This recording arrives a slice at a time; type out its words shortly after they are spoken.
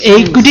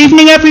Good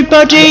evening,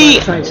 everybody,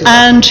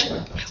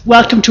 and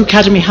welcome to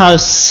Academy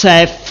House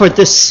for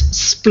this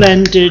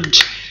splendid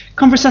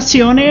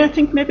conversazione, I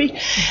think, maybe.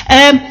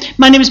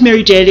 My name is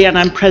Mary Daly, and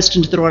I'm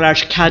President of the Royal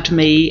Irish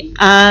Academy,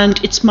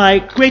 and it's my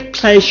great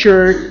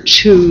pleasure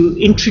to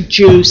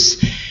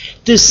introduce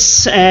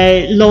this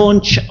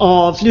launch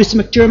of Lucy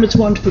McDiarmid's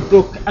wonderful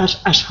book,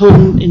 At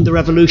Home in the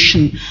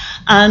Revolution.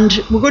 And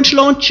we're going to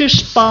launch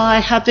it by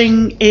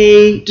having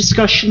a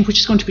discussion which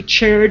is going to be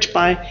chaired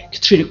by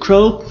Catriona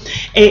Crowe.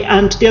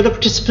 And the other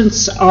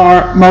participants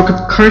are Margaret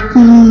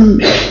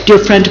MacCurtain, dear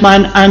friend of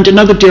mine, and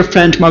another dear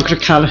friend,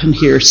 Margaret O'Callaghan,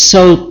 here.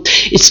 So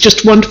it's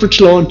just wonderful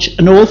to launch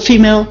an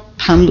all-female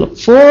panel of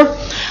 4,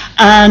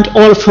 and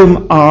all of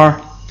whom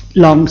are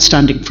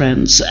long-standing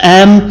friends.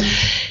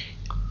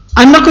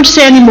 I'm not going to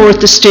say any more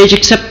at this stage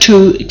except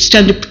to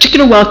extend a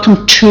particular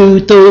welcome to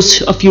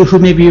those of you who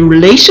may be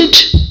related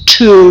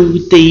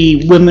to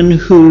the women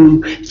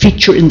who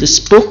feature in this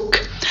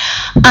book.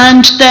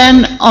 And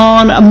then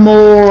on a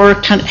more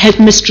kind of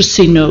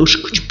headmistressy note,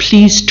 could you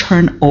please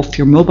turn off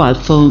your mobile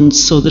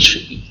phones so that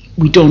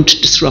we don't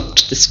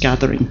disrupt this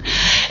gathering.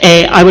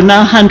 I will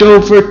now hand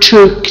over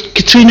to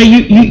Catriona.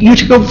 You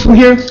take over from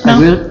here now? I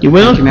will. You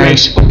will? Thank you, Mary.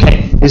 Great.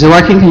 Okay. Is it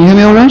working? Can you hear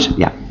me all right?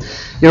 Yeah.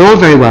 You're all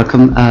very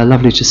welcome.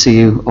 Lovely to see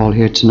you all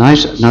here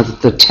tonight. Now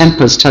that the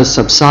tempest has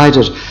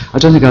subsided, I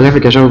don't think I'll ever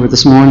get over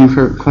this morning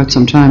for quite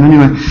some time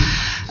anyway.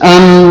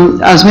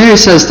 As Mary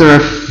says, there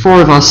are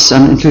 4 of us,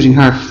 and including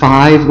her,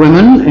 5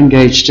 women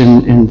engaged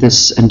in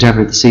this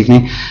endeavour this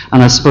evening.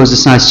 And I suppose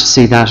it's nice to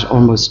see that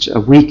almost a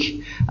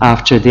week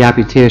after the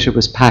Abbey Theatre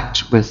was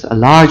packed with a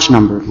large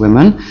number of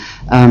women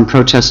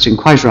protesting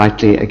quite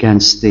rightly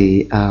against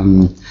the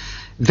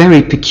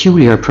very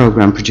peculiar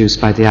programme produced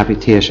by the Abbey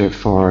Theatre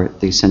for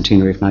the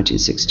centenary of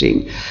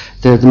 1916.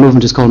 The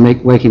movement is called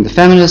Waking the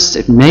Feminists.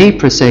 It may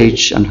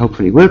presage, and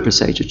hopefully will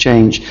presage, a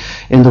change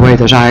in the way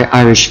that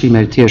Irish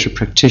female theatre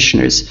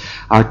practitioners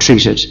are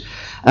treated,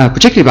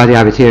 particularly by the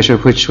Abbey Theatre,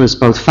 which was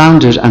both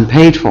founded and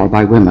paid for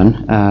by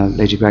women,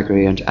 Lady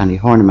Gregory and Annie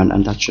Horniman,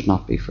 and that should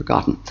not be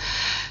forgotten.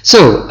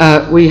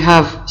 So we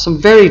have some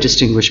very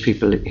distinguished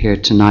people here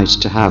tonight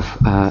to have,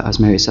 as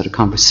Mary said, a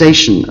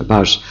conversation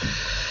about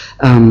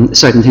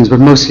certain things, but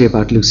mostly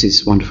about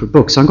Lucy's wonderful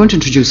book. So I'm going to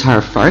introduce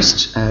her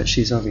first.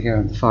 She's over here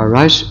on the far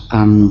right.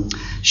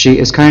 She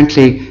is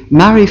currently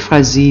Marie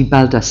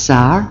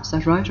Frazee-Baldassarre, is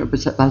that right? Or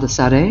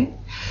Baldassarre?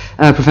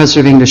 Professor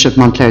of English at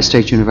Montclair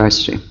State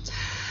University.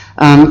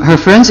 Her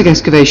forensic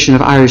excavation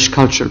of Irish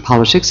cultural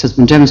politics has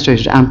been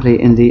demonstrated amply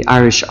in the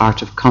Irish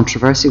Art of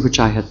Controversy, which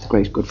I had the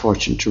great good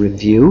fortune to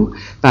review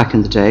back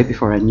in the day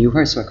before I knew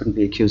her, so I couldn't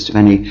be accused of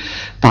any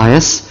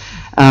bias.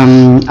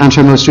 And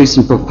her most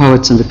recent book,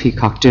 Poets and the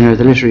Peacock Dinner,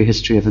 The Literary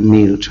History of a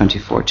Meal,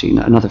 2014,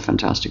 another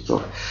fantastic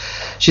book.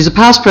 She's a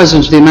past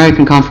president of the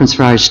American Conference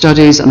for Irish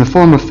Studies and a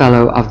former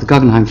fellow of the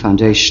Guggenheim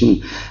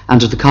Foundation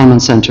and of the Cullman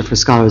Center for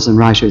Scholars and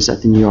Writers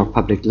at the New York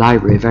Public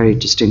Library, a very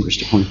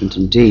distinguished appointment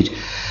indeed.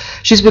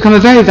 She's become a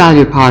very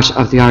valued part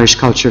of the Irish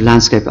cultural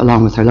landscape,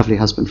 along with her lovely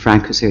husband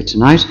Frank, who's here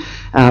tonight,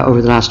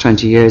 over the last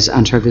 20 years,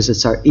 and her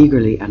visits are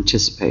eagerly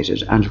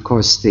anticipated. And of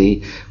course,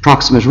 the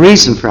proximate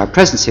reason for our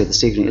presence here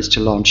this evening is to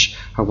launch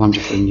her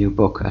wonderful new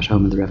book, At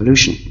Home in the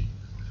Revolution.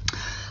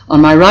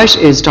 On my right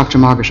is Dr.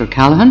 Margaret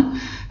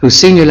O'Callaghan, who's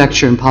Senior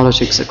Lecturer in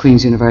Politics at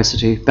Queen's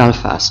University,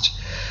 Belfast.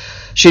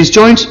 She's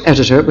joint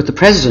editor with the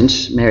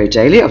President, Mary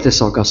Daly, of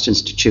this august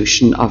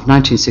institution of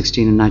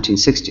 1916 and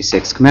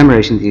 1966,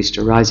 commemorating the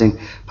Easter Rising,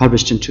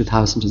 published in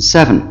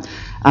 2007,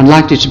 and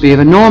likely to be of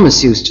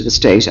enormous use to the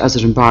state as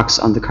it embarks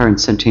on the current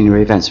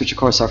centenary events, which of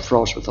course are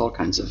fraught with all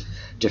kinds of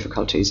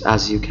difficulties,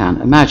 as you can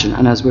imagine,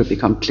 and as will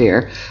become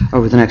clear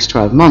over the next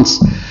 12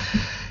 months.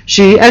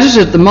 She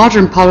edited the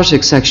Modern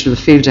Politics section of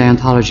the Field Day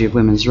Anthology of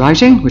Women's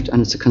Writing,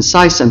 and it's a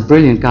concise and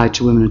brilliant guide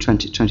to women in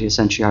 20th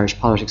century Irish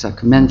politics. I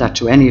commend that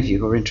to any of you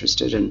who are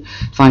interested in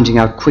finding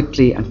out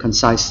quickly and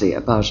concisely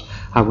about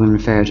how women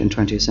fared in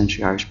 20th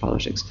century Irish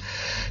politics.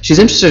 She's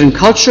interested in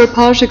cultural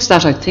politics.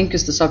 That, I think,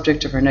 is the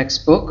subject of her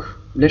next book,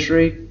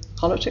 Literary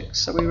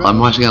Politics. Are we right? I'm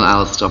writing on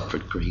Alice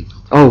Stopford Green.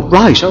 Oh,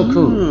 right. Oh,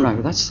 cool.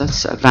 Right.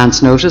 That's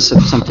advance notice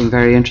of something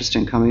very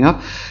interesting coming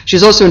up.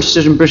 She's also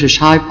interested in British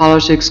high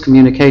politics,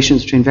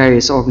 communications between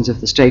various organs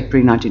of the state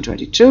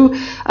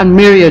pre-1922, and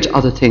myriad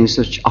other things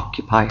which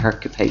occupy her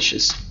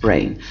capacious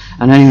brain.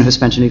 And anyone who's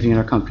spent an evening in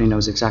her company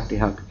knows exactly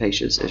how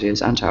capacious it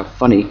is and how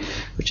funny,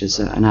 which is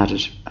an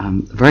added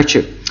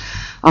virtue.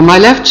 On my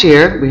left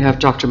here, we have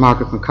Dr.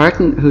 Margaret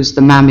MacCurtain, who's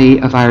the mammy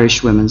of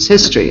Irish women's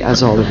history,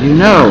 as all of you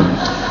know.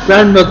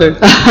 Grandmother.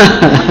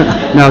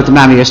 No, the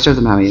mammy, you're still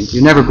the mammy.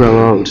 You never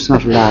grow old, it's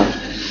not allowed.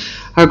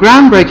 Her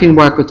groundbreaking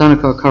work with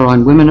Donogh Corran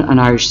on Women and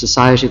Irish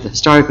Society, The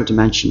Historical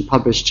Dimension,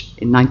 published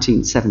in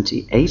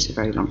 1978, a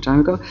very long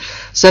time ago,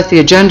 set the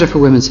agenda for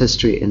women's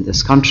history in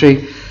this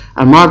country.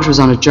 And Margaret was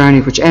on a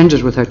journey which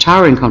ended with her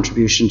towering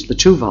contribution to the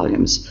 2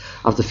 volumes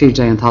of the Field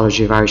Day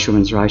Anthology of Irish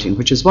Women's Writing,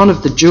 which is one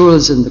of the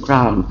jewels in the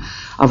crown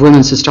of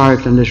women's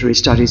historical and literary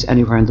studies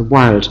anywhere in the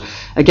world.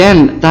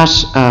 Again,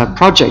 that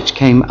project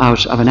came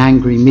out of an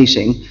angry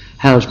meeting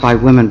held by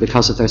women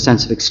because of their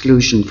sense of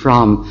exclusion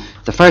from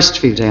the first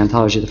Field Day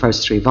anthology, the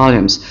first 3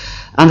 volumes.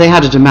 And they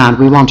had a demand,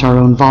 we want our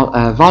own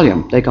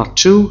volume. They got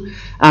 2,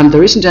 and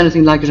there isn't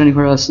anything like it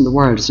anywhere else in the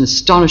world. It's an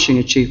astonishing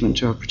achievement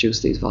to have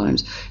produced these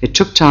volumes. It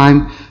took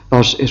time,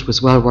 but it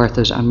was well worth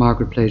it, and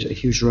Margaret played a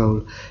huge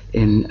role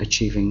in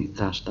achieving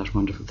that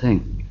wonderful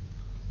thing.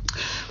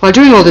 While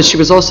doing all this, she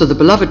was also the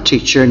beloved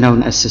teacher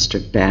known as Sister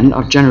Ben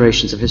of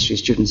generations of history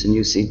students in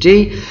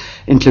UCD,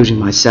 including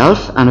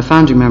myself, and a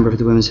founding member of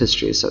the Women's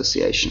History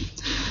Association.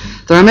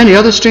 There are many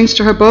other strings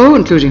to her bow,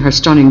 including her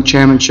stunning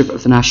chairmanship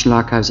of the National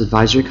Archives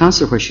Advisory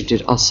Council, where she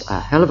did us a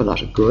hell of a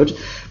lot of good,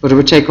 but it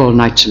would take all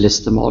night to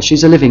list them all.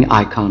 She's a living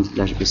icon,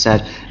 let it be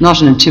said,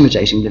 not an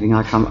intimidating living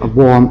icon, a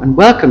warm and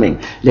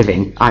welcoming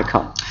living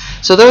icon.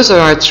 So those are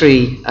our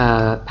 3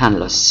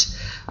 panellists.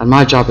 And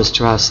my job is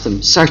to ask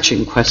them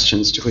searching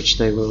questions to which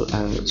they will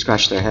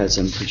scratch their heads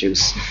and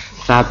produce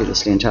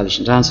fabulously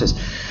intelligent answers.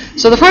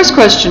 So the first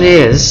question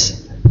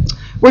is,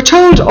 we're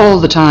told all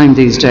the time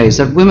these days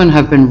that women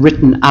have been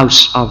written out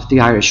of the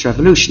Irish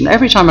Revolution.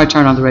 Every time I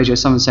turn on the radio,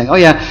 someone's saying, oh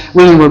yeah,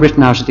 women were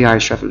written out of the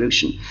Irish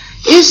Revolution.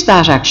 Is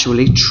that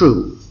actually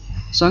true?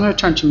 So I'm going to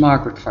turn to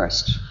Margaret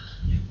first.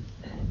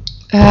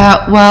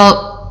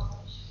 Well,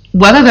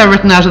 whether they're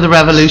written out of the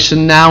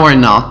revolution now or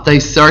not, they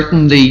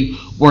certainly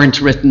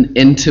weren't written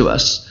into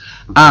it.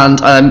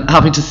 And I'm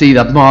happy to see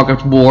that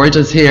Margaret Ward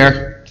is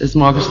here, is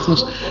Margaret,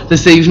 isn't it,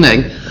 this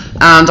evening.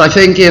 And I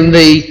think in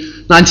the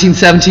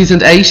 1970s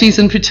and 80s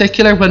in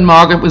particular, when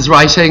Margaret was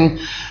writing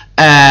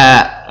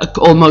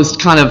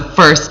almost kind of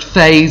first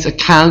phase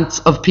accounts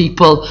of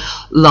people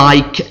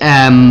like,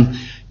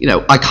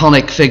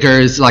 iconic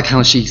figures like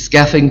Hannah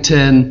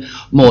Skeffington,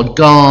 Maud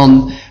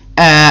Gonne,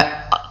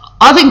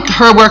 I think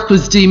her work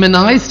was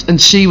demonised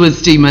and she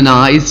was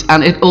demonised,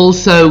 and it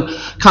also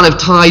kind of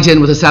tied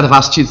in with a set of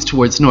attitudes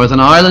towards Northern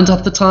Ireland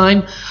at the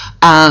time,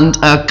 and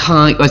a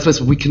kind, I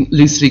suppose we can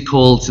loosely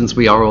call, since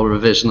we are all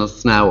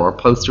revisionists now or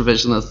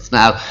post-revisionists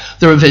now,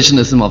 the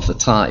revisionism of the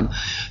time.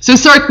 So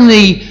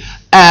certainly,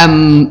 I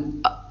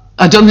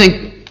don't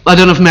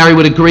know if Mary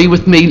would agree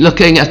with me,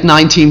 looking at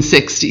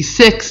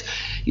 1966,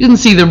 you didn't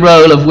see the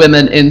role of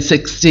women in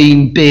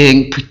 16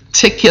 being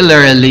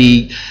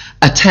particularly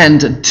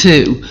attended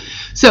to.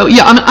 So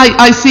yeah,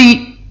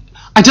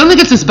 I don't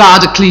think it's as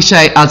bad a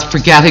cliche as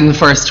forgetting the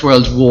First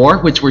World War,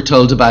 which we're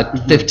told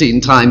about 15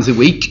 times a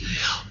week.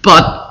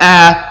 But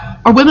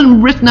are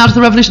women written out of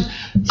the revolution?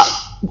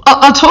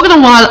 I'll talk in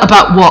a while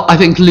about what I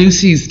think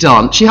Lucy's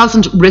done. She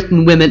hasn't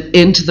written women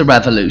into the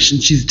revolution.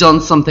 She's done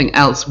something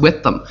else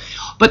with them.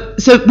 But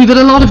so we've had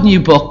a lot of new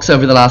books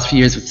over the last few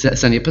years with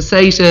Senia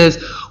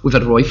Pasatis, we've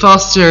had Roy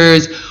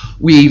Foster's,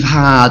 we've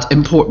had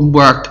important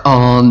work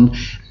on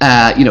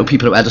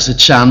people who edited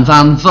Shan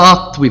Van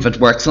Vogt, we've had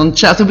works on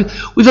chess,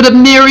 we've had a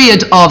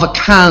myriad of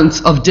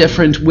accounts of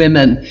different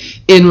women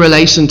in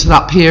relation to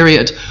that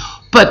period.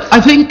 But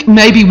I think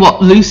maybe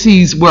what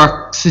Lucy's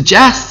work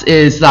suggests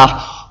is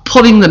that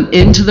putting them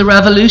into the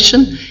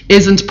revolution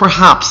isn't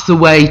perhaps the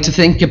way to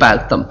think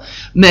about them.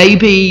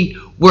 Maybe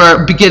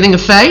we're beginning a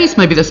phase,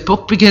 maybe this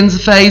book begins a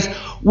phase,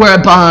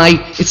 whereby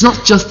it's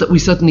not just that we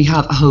suddenly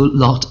have a whole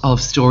lot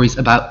of stories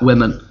about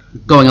women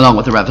going along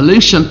with the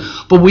revolution,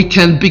 but we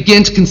can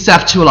begin to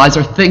conceptualize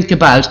or think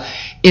about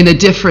in a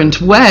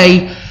different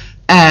way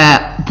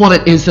what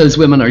it is those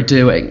women are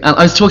doing. And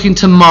I was talking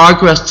to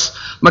Margaret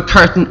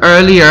MacCurtain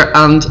earlier,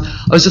 and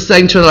I was just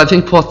saying to her that I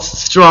think what's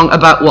strong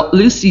about what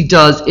Lucy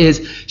does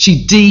is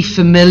she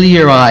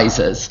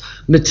defamiliarizes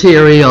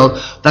material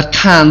that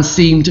can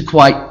seem to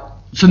quite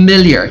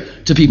familiar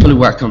to people who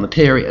work on the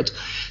period.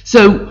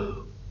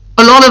 So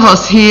a lot of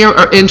us here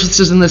are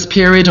interested in this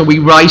period, or we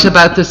write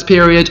about this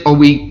period, or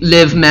we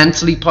live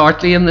mentally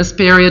partly in this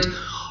period,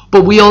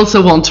 but we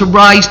also want to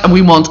write and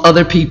we want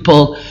other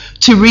people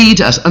to read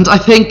it. And I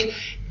think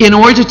in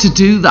order to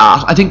do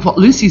that, I think what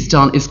Lucy's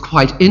done is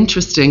quite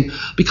interesting,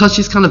 because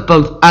she's kind of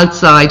both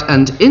outside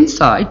and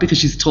inside, because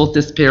she's taught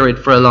this period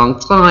for a long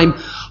time,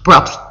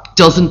 perhaps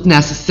doesn't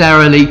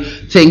necessarily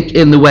think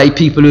in the way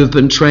people who have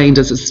been trained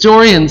as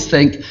historians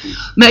think.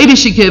 Maybe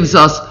she gives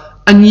us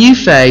a new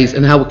phase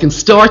in how we can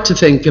start to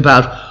think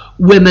about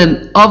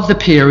women of the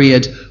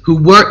period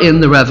who were in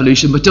the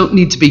revolution but don't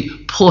need to be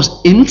put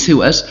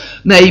into it.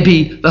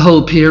 Maybe the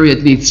whole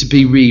period needs to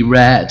be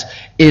reread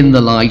in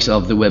the light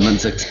of the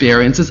women's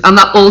experiences, and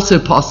that also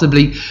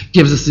possibly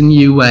gives us a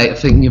new way of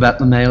thinking about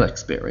the male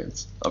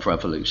experience of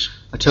revolution.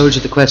 I told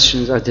you the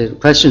questions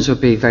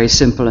would be very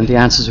simple and the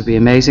answers would be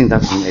amazing. That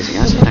was an amazing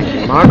answer.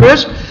 Thank you,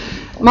 Margaret.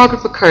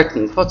 Margaret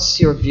MacCurtain, what's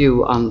your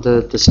view on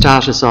the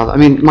status of,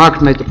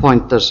 Margaret made the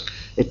point that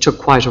it took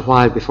quite a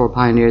while before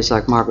pioneers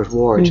like Margaret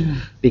Ward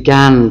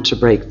began to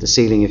break the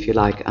ceiling, if you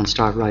like, and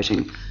start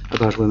writing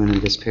about women in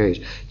this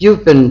period.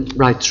 You've been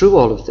right through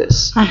all of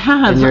this. I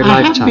have. In your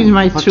lifetime. Have been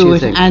right what through it.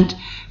 Think? And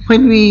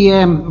when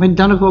when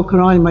Donegal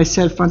O'Callaghan and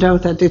myself found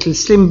out that little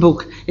slim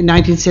book in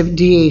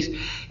 1978,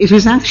 it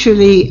was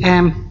actually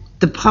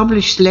the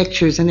published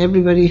lectures, and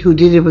everybody who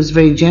did it was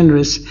very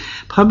generous,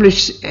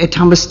 published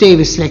Thomas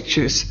Davis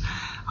lectures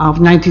of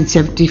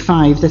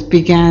 1975 that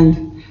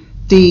began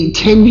the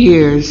 10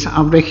 years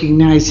of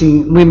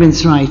recognising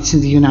women's rights in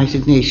the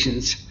United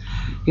Nations.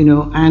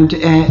 And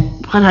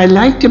what I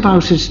liked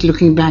about it,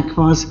 looking back,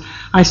 was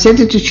I said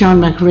it to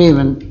Sean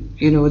McRaven,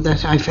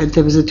 that I felt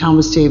there was a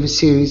Thomas Davis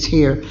series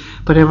here,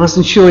 but I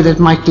wasn't sure that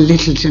Michael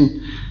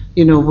Littleton,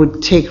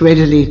 would take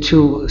readily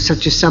to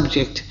such a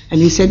subject. And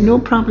he said, no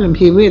problem,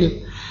 he will.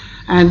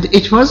 And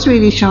it was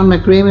really Sean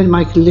McRaven,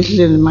 Michael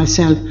Littleton and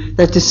myself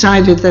that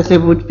decided that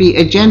there would be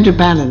a gender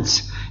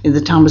balance in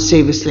the Thomas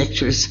Davis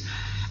lectures.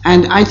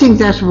 And I think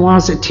that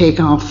was a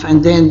take-off.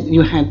 And then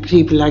you had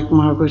people like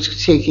Margaret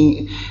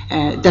taking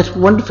that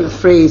wonderful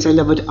phrase, I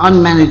love it,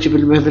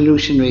 unmanageable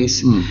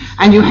revolutionaries.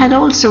 And you had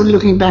also,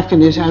 looking back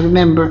on it, I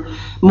remember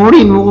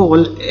Maureen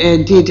Wall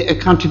did a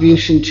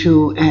contribution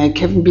to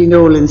Kevin B.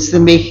 Nolan's The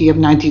Making of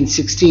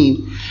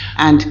 1916.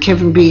 And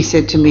Kevin B.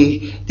 said to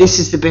me, this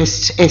is the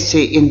best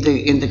essay in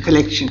the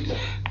collection.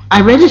 I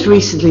read it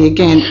recently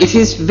again. It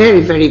is very,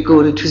 very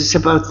good. It was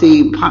about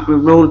the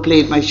role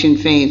played by Sinn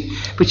Féin,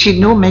 but she had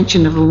no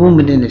mention of a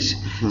woman in it.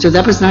 So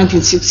that was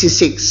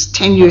 1966.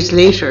 10 years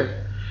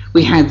later,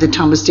 we had the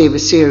Thomas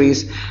Davis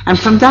series. And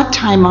from that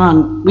time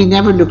on, we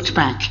never looked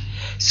back.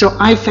 So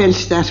I felt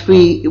that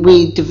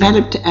we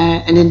developed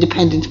an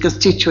independent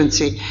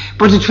constituency,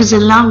 but it was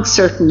along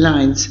certain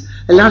lines.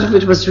 A lot of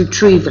it was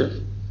retrieval,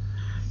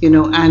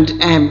 and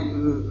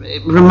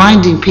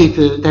reminding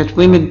people that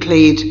women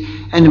played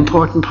an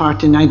important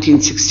part in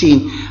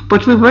 1916,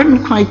 but we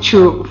weren't quite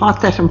sure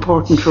what that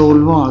important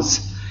role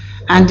was.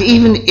 And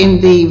even in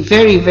the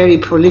very, very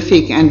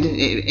prolific and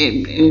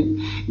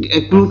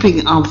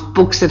grouping of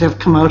books that have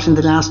come out in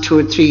the last 2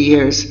 or 3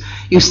 years,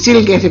 you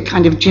still get a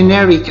kind of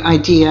generic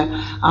idea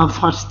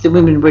of what the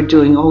women were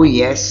doing. Oh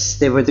yes,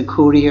 they were the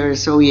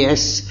couriers. Oh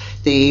yes,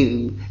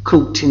 they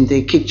cooked in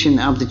the kitchen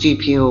of the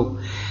GPO.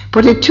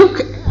 But it took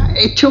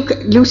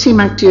Lucy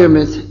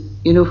McDiarmid,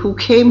 who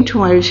came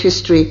to Irish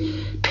history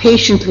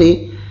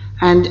patiently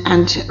and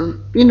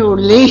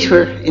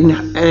later in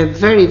a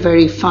very,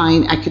 very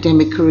fine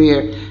academic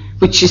career,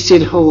 which she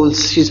still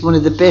holds. She's one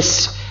of the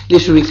best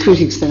literary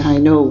critics that I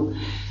know.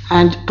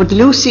 But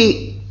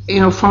Lucy,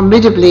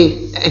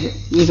 formidably,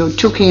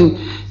 took in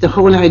the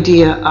whole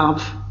idea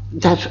of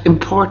that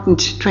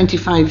important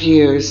 25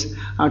 years,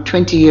 or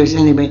 20 years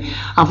anyway,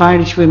 of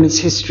Irish women's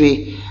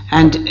history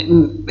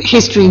and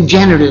history in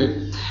general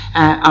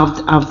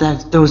of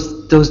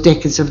those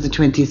decades of the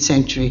 20th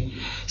century.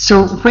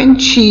 So when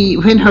she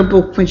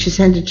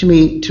sent it to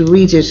me to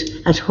read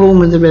it at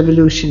home in the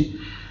Revolution,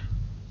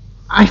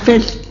 I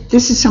felt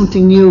this is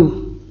something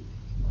new.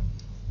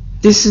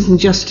 This isn't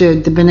just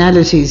the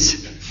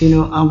banalities,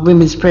 of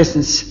women's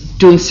presence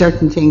doing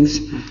certain things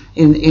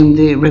in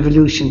the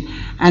Revolution.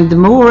 And the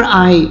more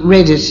I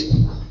read it,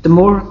 the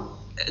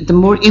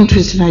more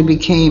interested I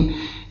became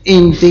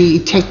in the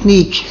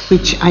technique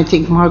which I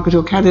think Margaret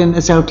O'Callaghan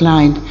has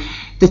outlined,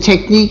 the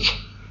technique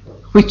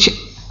which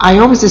I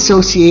always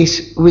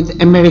associate with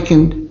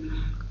American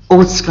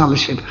oath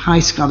scholarship,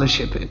 high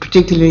scholarship,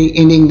 particularly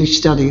in English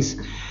studies,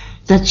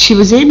 that she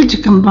was able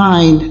to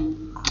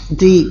combine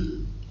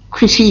the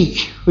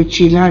critique which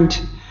she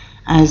learnt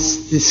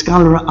as the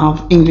scholar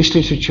of English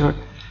literature,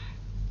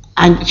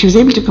 and she was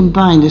able to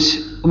combine it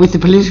with the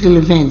political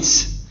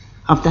events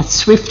of that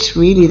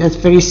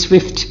very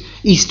swift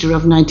Easter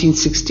of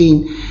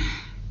 1916,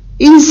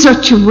 in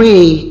such a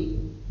way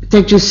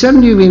that you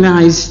suddenly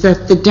realise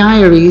that the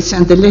diaries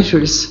and the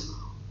letters,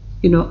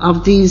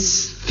 of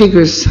these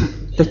figures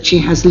that she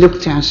has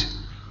looked at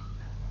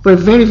were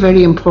very,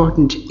 very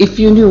important if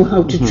you knew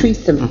how to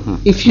treat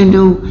them, if you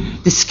knew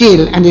the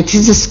skill. And it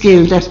is a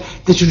skill that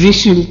the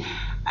traditional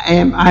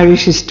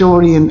Irish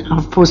historian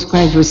of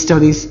postgraduate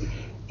studies,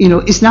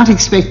 is not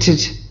expected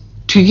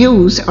to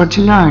use or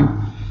to learn.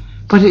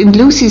 But in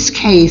Lucy's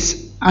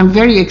case, I'm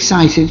very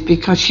excited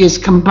because she has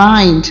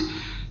combined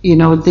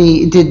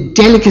the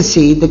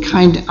delicacy, the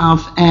kind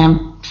of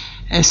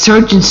a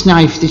surgeon's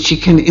knife that she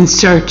can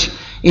insert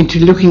into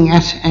looking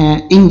at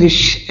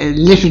English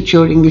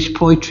literature, English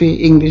poetry,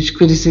 English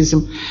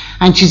criticism,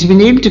 and she's been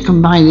able to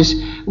combine it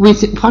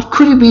with what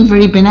could have been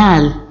very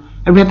banal,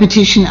 a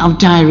repetition of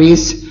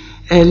diaries,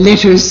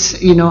 letters,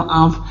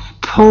 of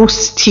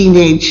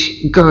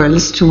post-teenage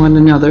girls to one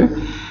another,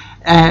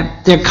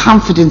 their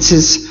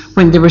confidences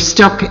when they were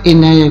stuck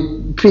in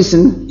a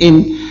prison,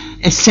 in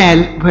a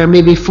cell where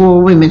maybe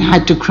 4 women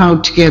had to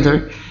crowd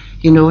together,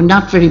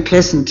 not very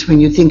pleasant when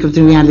you think of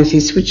the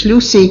realities, which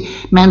Lucy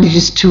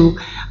manages to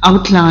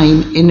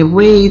outline in a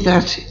way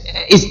that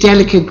is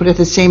delicate but at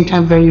the same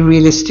time very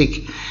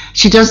realistic.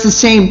 She does the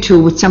same too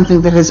with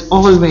something that has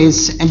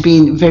always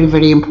been very,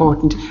 very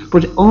important,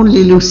 but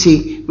only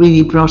Lucy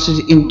really brought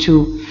it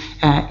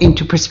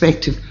into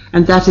perspective,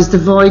 and that is the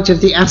voyage of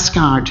the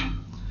Asgard.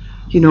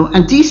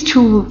 And these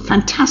 2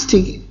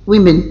 fantastic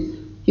women,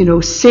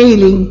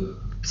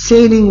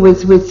 sailing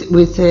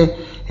with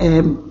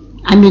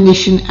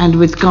ammunition and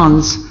with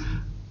guns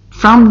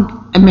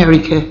from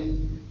America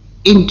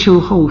into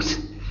Howth,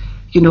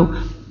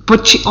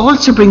 but she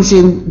also brings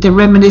in the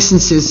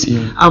reminiscences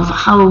of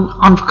how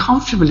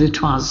uncomfortable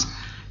it was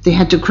They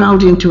had to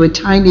crowd into a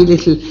tiny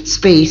little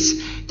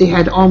space. They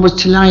had almost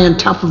to lie on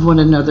top of one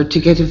another to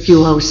get a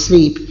few hours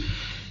sleep.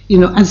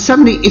 And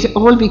suddenly it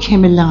all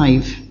became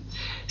alive.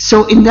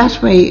 So in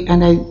that way,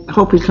 and I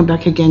hope we'll come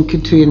back again,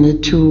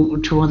 Catriona,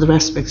 to other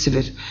aspects of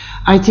it,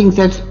 I think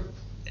that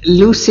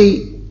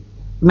Lucy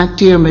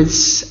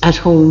McDiarmid's At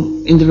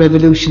Home in the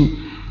Revolution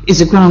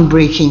is a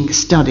groundbreaking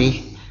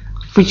study,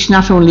 which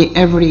not only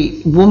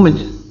every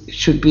woman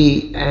should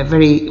be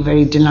very,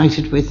 very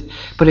delighted with,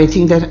 but I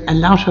think that a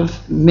lot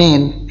of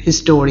men,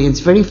 historians,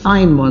 very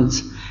fine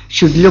ones,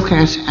 should look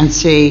at and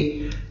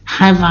say,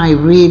 have I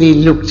really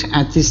looked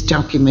at this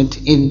document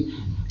in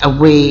a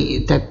way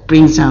that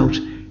brings out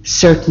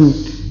certain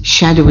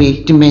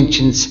shadowy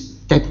dimensions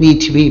that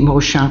need to be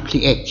more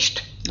sharply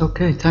etched?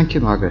 Okay, thank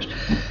you, Margaret.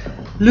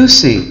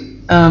 Lucy,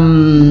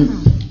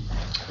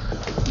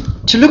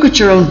 to look at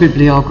your own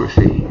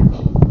bibliography,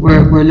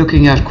 we're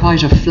looking at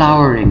quite a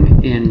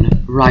flowering in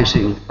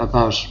writing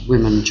about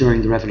women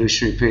during the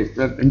revolutionary period,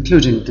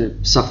 including the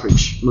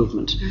suffrage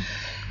movement.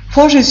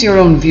 What is your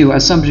own view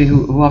as somebody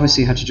who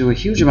obviously had to do a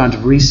huge amount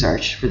of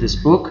research for this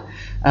book?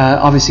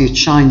 Obviously it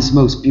shines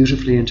most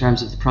beautifully in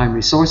terms of the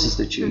primary sources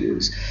that you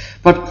use.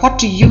 But what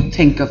do you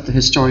think of the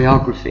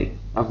historiography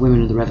of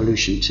women in the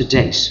revolution to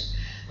date,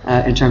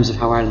 in terms of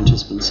how Ireland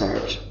has been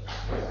served?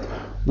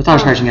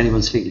 Without hurting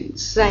anyone's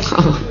feelings. Right.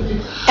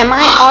 Am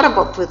I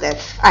audible for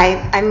this?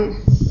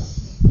 I'm.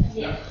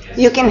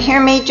 You can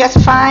hear me just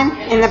fine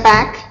in the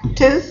back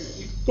too.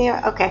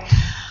 Yeah. Okay.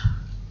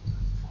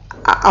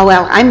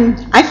 Well,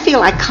 I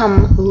feel I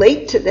come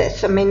late to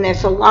this. I mean,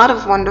 there's a lot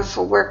of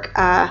wonderful work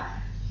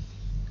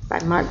by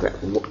Margaret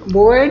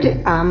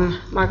Ward.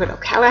 Margaret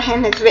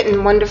O'Callaghan has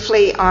written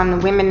wonderfully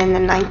on women in the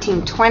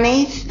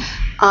 1920s.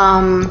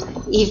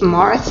 Eve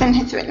Morrison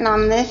has written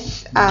on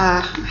this.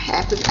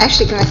 I was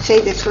actually going to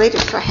say this later,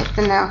 so I have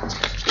to now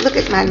look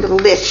at my little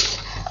list.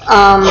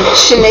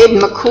 Sinead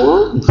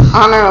McCool,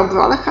 Honor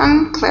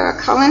O'Brien, Clara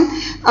Cullen.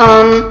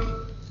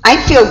 I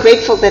feel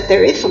grateful that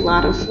there is a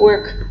lot of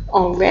work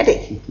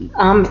already.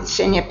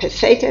 Senya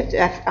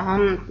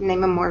Peseta,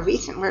 name a more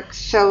recent work.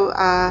 So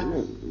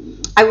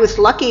I was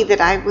lucky that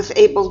I was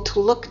able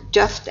to look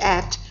just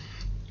at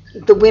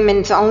the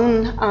women's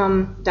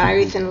own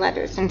diaries and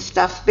letters and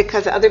stuff,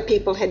 because other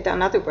people had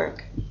done other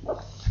work.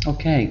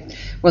 Okay.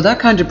 Well, that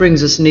kind of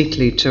brings us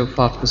neatly to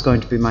what was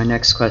going to be my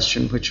next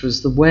question, which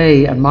was the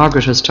way, and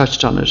Margaret has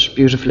touched on it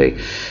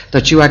beautifully,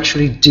 that you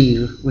actually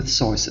deal with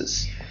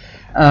sources,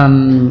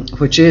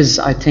 which is,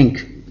 I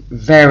think,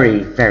 very,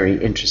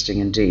 very interesting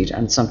indeed,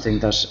 and something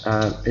that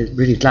it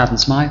really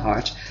gladdens my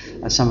heart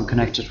as someone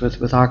connected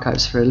with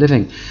archives for a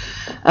living.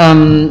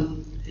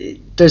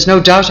 There's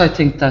no doubt, I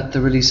think, that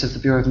the release of the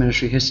Bureau of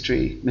Military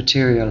History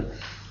material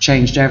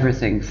changed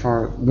everything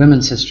for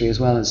women's history as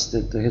well as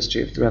the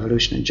history of the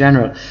revolution in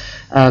general,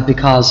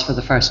 because for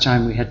the first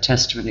time we had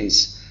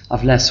testimonies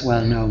of less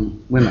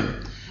well-known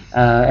women.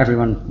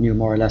 Everyone knew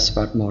more or less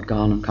about Maud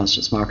Gonne and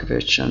Constance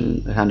Markievicz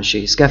and Hannah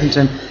Sheehy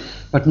Skeffington,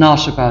 but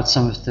not about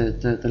some of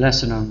the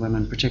lesser-known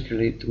women,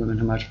 particularly the women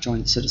who might have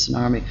joined the Citizen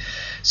Army.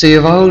 So you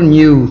have a whole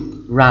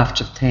new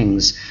raft of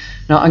things.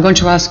 Now, I'm going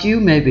to ask you,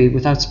 maybe,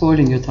 without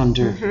spoiling your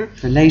thunder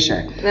for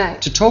later,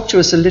 Right. to talk to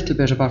us a little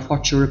bit about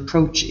what your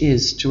approach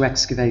is to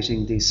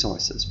excavating these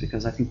sources,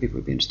 because I think people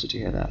would be interested to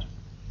hear that.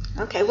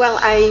 Okay, well,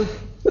 I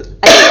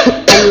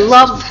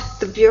love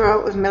the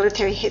Bureau of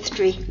Military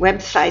History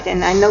website,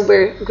 and I know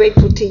we're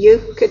grateful to you,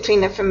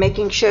 Catriona, for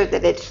making sure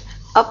that it's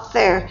up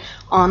there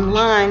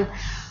online.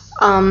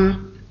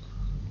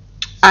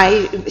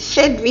 I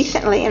said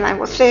recently, and I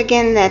will say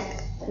again, that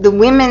the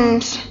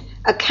women's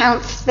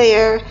accounts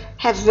there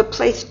have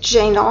replaced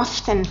Jane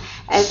Austen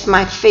as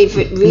my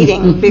favorite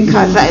reading,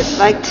 because I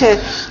like to,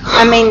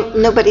 I mean,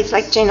 nobody's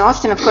like Jane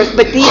Austen, of course,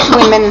 but these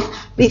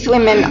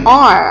women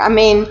are. I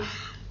mean,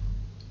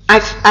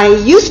 I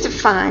used to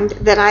find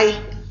that I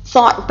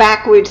thought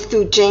backwards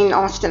through Jane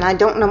Austen. I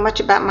don't know much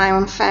about my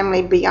own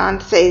family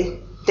beyond, say,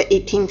 the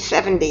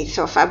 1870s.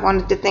 So if I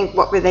wanted to think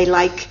what were they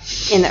like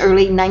in the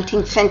early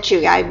 19th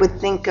century, I would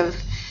think of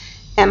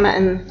Emma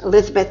and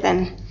Elizabeth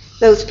and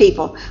those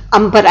people.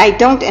 But I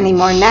don't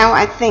anymore. Now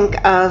I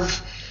think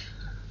of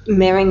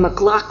Mary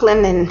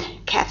McLaughlin and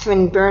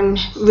Catherine Byrne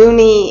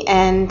Rooney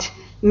and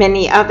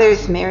many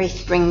others, Mary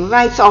Spring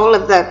Rice, all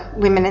of the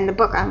women in the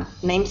book. I'll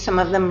name some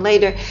of them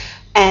later.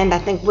 And I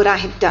think, would I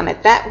have done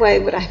it that way?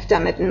 Would I have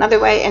done it another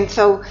way? And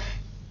so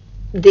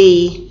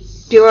the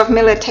Bureau of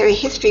Military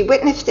History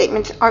witness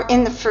statements are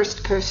in the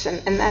first person,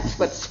 and that's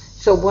what's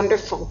so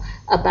wonderful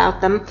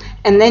about them.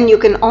 And then you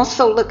can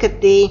also look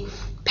at the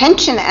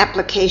pension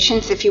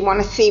applications if you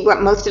want to see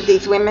what most of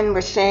these women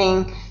were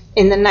saying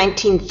in the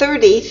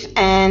 1930s,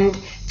 and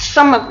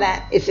some of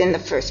that is in the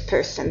first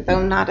person,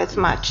 though not as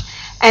much.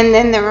 And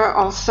then there are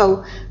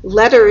also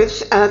letters.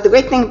 The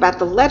great thing about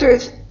the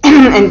letters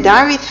and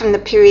diaries from the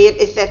period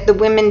is that the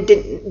women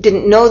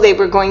didn't know they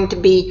were going to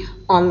be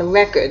on the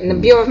record. In the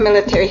Bureau of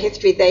Military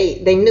History,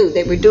 they knew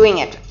they were doing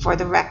it for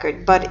the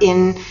record, but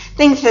in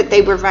things that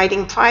they were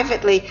writing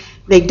privately,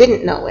 they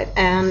didn't know it,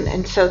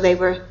 and so they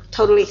were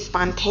totally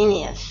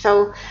spontaneous.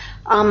 So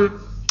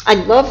I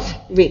love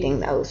reading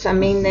those. I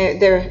mean,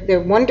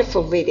 they're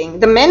wonderful reading.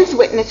 The men's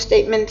witness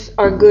statements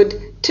are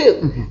good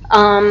too.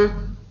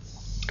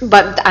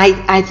 But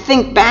I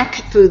think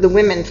back through the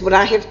women's, would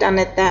I have done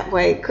it that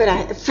way? Could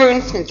I? For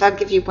instance, I'll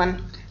give you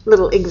one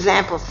little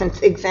example,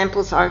 since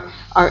examples are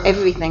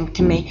everything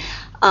to me.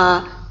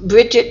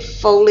 Bridget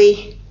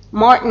Foley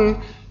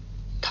Martin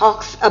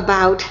talks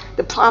about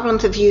the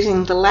problems of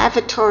using the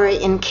lavatory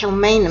in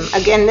Kilmainham.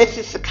 Again, this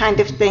is the kind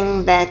of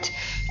thing that,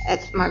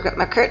 as Margaret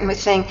MacCurtain was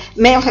saying,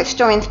 male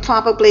historians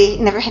probably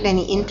never had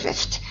any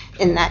interest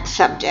in that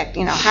subject.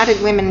 You know, how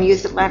did women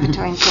use the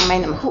lavatory in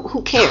Kilmainham?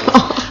 Who cares?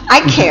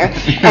 I care.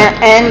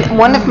 And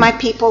one of my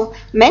people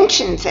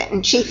mentions it,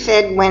 and she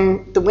said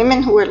when the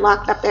women who were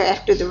locked up there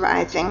after the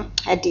rising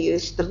had to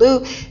use the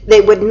loo,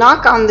 they would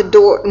knock on the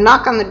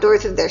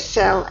doors of their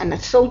cell, and a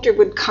soldier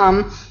would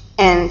come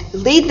and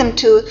lead them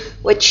to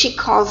what she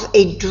calls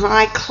a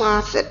dry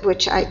closet,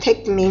 which I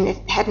take to mean it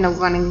had no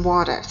running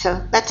water.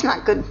 So that's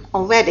not good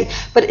already.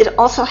 But it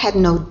also had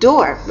no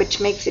door, which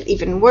makes it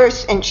even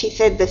worse. And she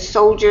said the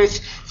soldiers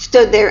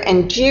stood there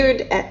and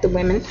jeered at the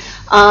women,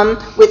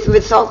 with the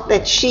result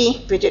that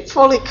she, Bridget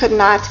Foley, could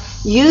not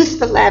use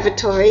the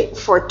lavatory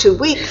for 2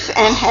 weeks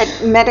and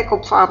had medical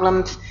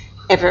problems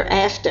ever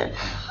after.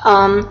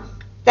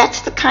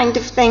 That's the kind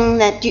of thing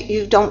that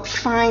you don't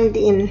find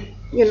in,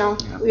 you know,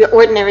 your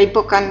ordinary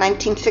book on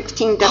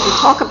 1916 doesn't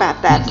talk about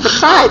that.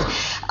 Surprise.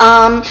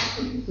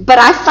 But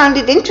I found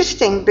it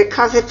interesting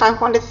because if I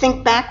want to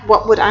think back,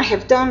 what would I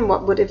have done?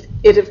 What would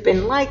it have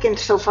been like? And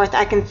so forth.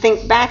 I can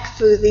think back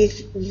through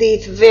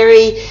these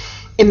very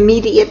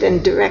immediate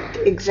and direct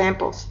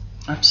examples.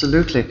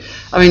 Absolutely.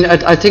 I mean,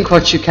 I think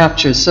what you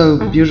capture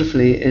so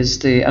beautifully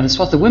is and it's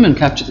what the women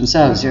capture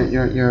themselves,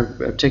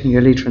 you're taking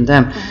your lead from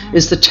them,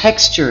 is the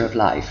texture of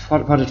life,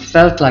 what it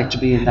felt like to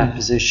be in that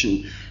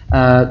position.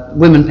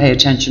 Women pay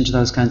attention to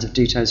those kinds of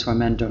details where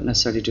men don't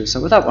necessarily do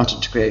so, without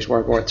wanting to create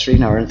World War III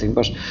now or anything,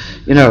 but,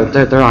 you know,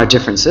 there are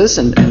differences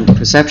in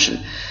perception.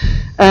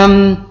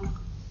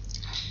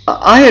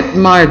 I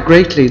admire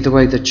greatly the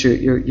way that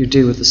you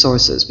deal with the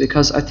sources,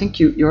 because I think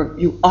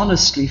you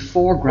honestly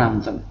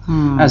foreground them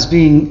as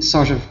being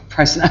sort of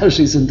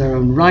personalities in their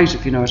own right,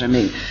 if you know what I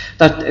mean.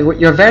 That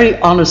you're very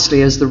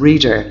honestly, as the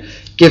reader,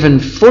 given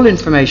full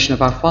information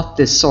about what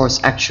this source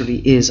actually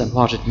is and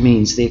what it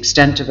means, the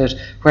extent of it,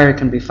 where it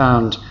can be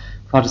found,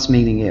 what its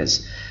meaning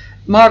is.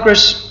 Margaret,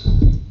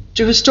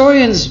 do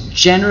historians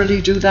generally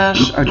do that,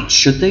 or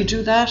should they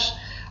do that?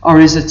 Or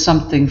is it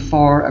something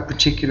for a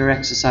particular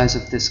exercise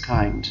of this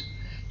kind?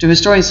 Do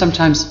historians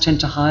sometimes tend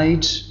to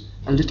hide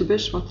a little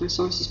bit what their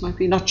sources might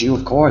be? Not you,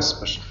 of course,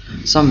 but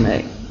some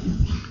may.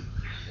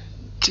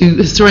 Do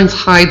historians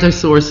hide their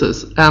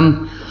sources?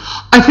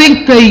 I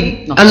think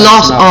a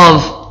lot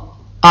of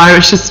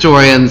Irish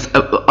historians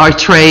are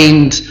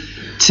trained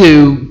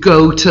to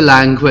go to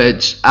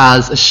language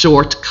as a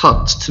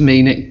shortcut to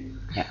meaning.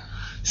 Yeah.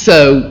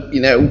 So, you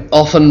know,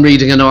 often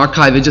reading an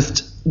archive, they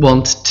just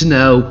want to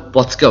know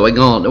what's going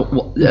on.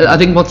 I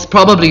think what's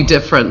probably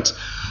different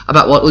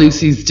about what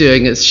Lucy's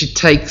doing is she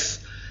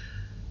takes,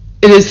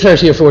 it is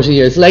 30 or 40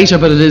 years later,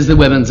 but it is the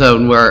women's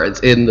own words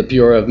in the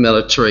Bureau of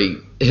Military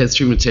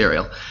History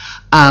material.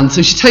 And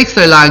so she takes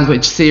their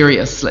language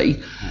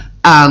seriously.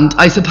 And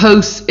I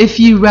suppose if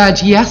you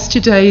read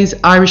yesterday's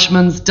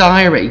Irishman's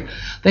Diary,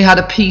 they had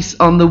a piece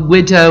on the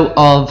widow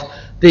of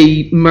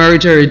the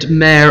murdered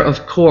mayor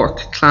of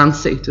Cork,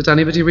 Clancy. Did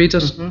anybody read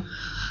it? Mm-hmm.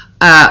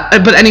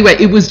 But anyway,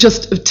 it was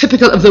just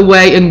typical of the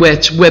way in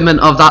which women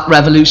of that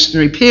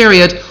revolutionary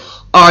period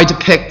are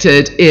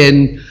depicted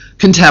in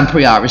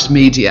contemporary Irish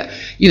media.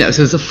 You know,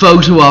 so there's a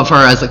photo of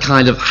her as a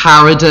kind of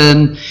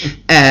harridan.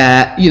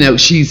 You know,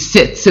 she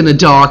sits in a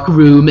dark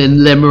room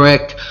in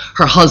Limerick.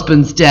 Her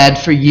husband's dead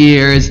for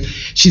years.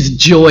 She's a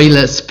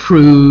joyless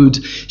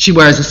prude. She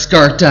wears a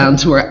skirt down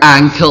to her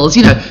ankles.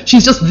 You know,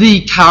 she's just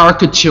the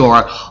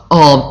caricature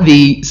of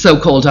the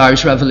so-called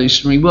Irish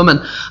revolutionary woman.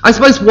 I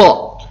suppose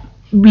what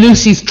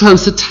Lucy's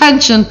close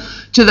attention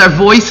to their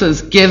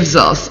voices gives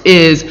us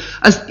is,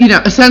 you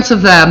know, a sense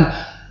of them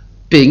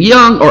being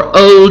young or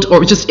old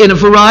or just in a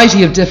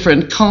variety of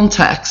different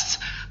contexts,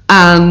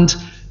 and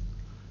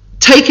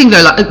taking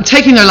their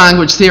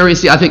language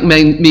seriously, I think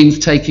means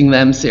taking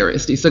them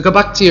seriously. So go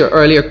back to your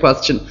earlier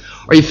question,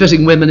 are you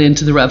fitting women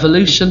into the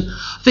revolution?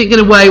 I think in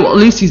a way what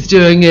Lucy's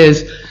doing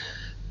is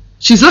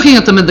she's looking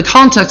at them in the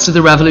context of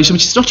the revolution,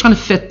 but she's not trying to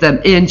fit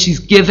them in. She's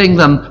giving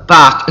them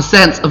back a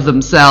sense of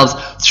themselves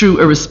through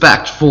a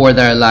respect for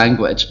their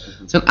language.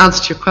 So in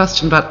answer to your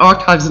question about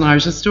archives and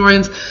Irish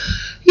historians,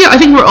 yeah, I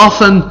think we're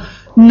often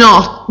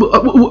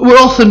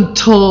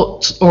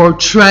taught or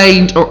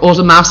trained or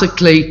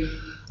automatically,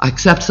 I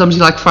accept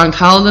somebody like Frank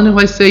Howland, who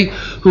I see,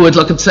 who would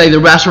look at, say, the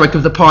rhetoric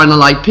of the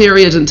Parnellite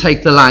period and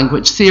take the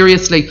language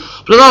seriously.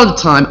 But a lot of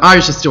the time,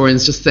 Irish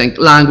historians just think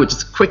language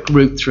is a quick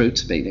route through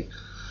to meaning.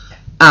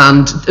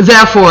 And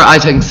therefore, I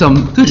think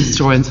some good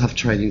historians have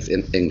trainings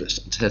in English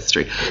and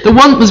history. There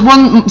was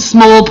one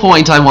small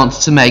point I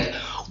wanted to make,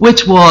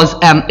 which was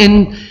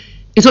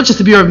it's not just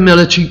the Bureau of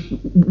Military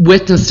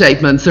Witness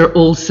statements, there are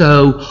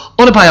also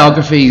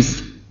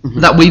autobiographies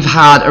that we've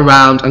had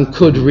around and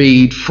could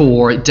read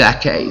for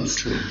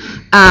decades.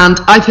 And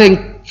I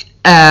think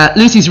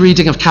Lucy's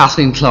reading of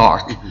Kathleen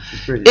Clarke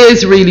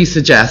is really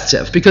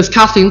suggestive, because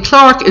Kathleen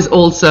Clarke is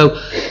also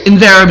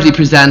invariably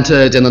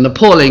presented in an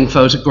appalling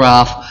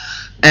photograph,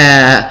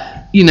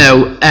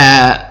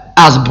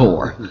 as a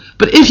bore.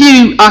 But if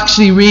you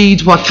actually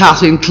read what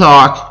Kathleen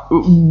Clarke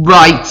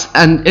writes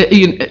and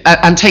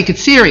take it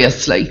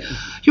seriously,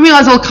 you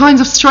realise all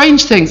kinds of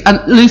strange things,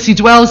 and Lucy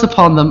dwells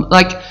upon them.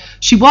 Like,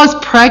 she was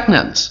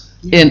pregnant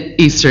in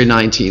Easter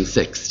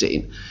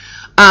 1916,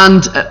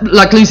 and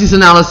like Lucy's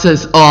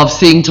analysis of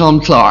seeing Tom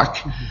Clarke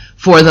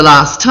for the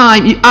last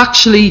time,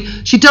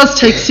 she does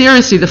take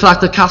seriously the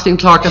fact that Kathleen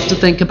Clarke has to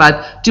think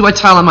about, do I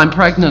tell him I'm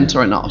pregnant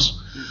or not?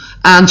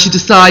 And she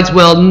decides,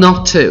 well,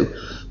 not to,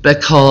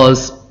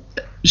 because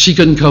she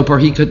couldn't cope or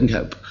he couldn't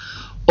cope.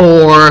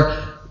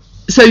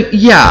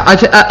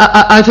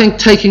 I think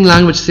taking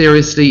language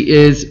seriously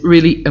is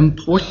really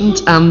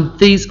important, and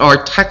these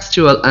are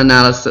textual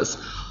analysis.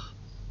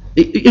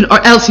 Or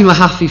Elsie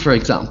Mahaffey, for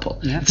example.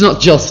 Yeah. It's not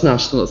just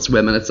nationalist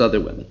women, it's other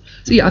women.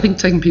 So I think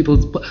taking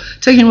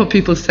what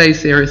people say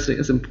seriously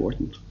is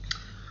important.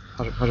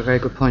 What a very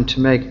good point to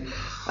make.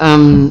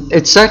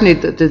 It's certainly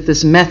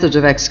this method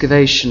of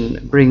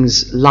excavation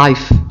brings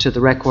life to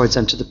the records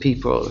and to the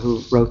people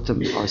who wrote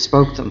them or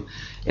spoke them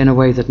in a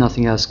way that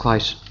nothing else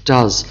quite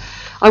does.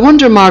 I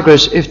wonder,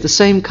 Margaret, if the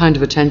same kind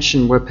of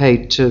attention were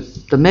paid to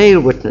the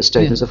male witness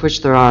statements, of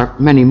which there are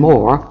many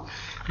more,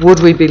 would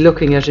we be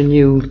looking at a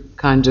new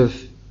kind of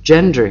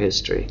gender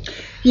history?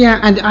 Yeah,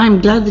 and I'm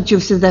glad that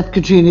you've said that,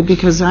 Catriona,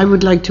 because I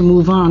would like to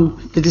move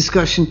on the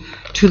discussion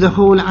to the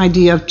whole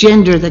idea of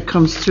gender that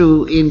comes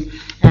through in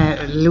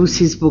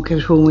Lucy's book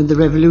At Home in the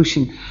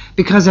Revolution,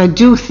 because I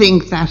do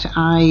think that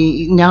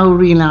I now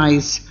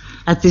realise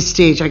at this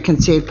stage, I can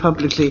say it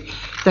publicly,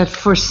 that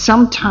for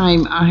some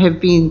time I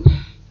have been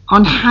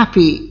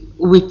unhappy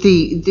with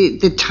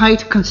the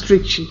tight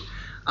constriction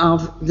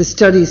of the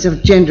studies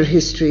of gender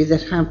history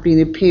that have been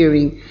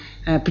appearing,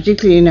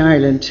 particularly in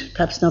Ireland,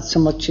 perhaps not so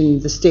much in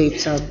the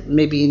States or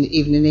maybe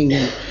even in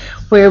England,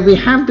 where we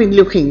have been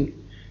looking,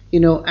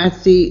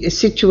 at the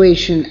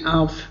situation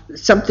of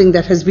something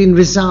that has been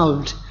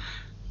resolved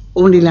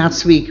only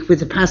last week with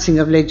the passing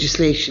of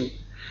legislation.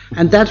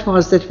 And that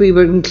was that we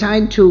were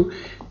inclined to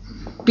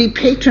be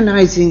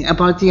patronising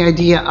about the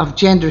idea of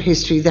gender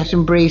history that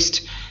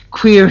embraced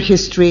queer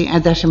history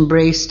and that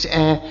embraced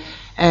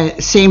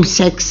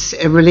same-sex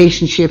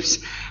relationships,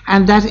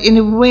 and that in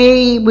a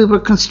way we were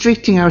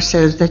constricting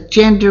ourselves, that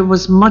gender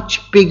was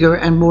much bigger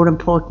and more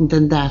important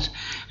than that.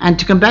 And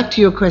to come back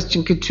to your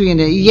question,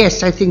 Catriona,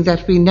 yes, I think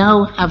that we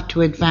now have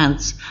to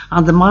advance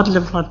on the model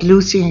of what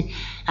Lucy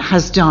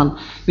has done.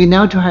 We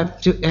now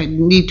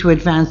need to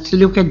advance to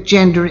look at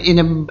gender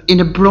in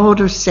a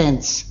broader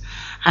sense.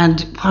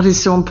 And what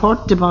is so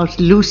important about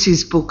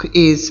Lucy's book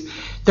is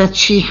that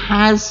she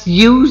has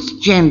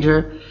used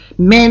gender.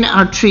 Men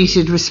are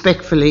treated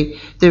respectfully.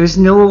 There is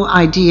no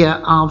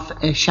idea of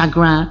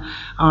chagrin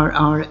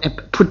or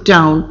put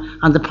down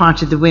on the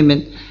part of the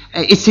women.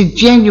 It's a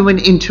genuine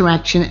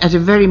interaction at a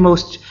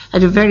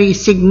very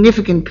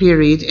significant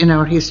period in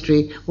our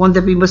history, one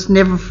that we must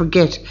never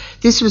forget.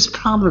 This was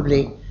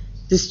probably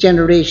this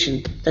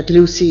generation that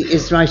Lucy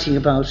is writing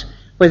about,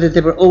 whether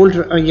they were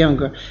older or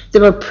younger. They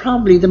were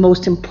probably the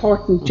most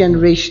important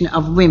generation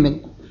of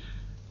women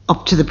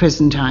up to the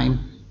present time.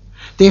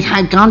 They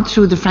had gone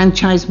through the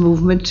franchise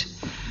movement.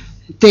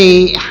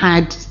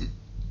 I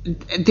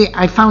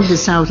found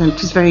this out, and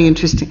it was very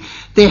interesting.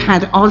 They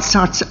had all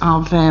sorts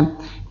of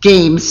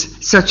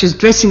games, such as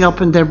dressing up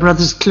in their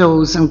brother's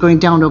clothes and going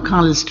down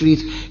O'Connell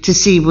Street to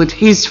see would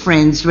his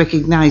friends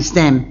recognise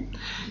them.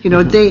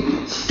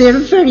 They're a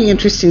very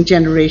interesting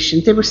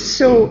generation. They were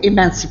so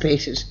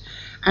emancipated,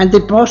 and they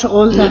brought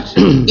all that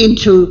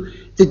into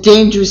the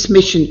dangerous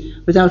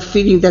mission without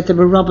feeling that they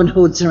were Robin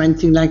Hoods or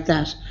anything like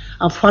that,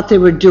 of what they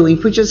were doing,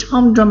 which is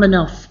humdrum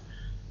enough.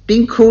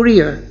 Being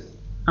courier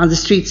on the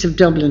streets of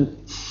Dublin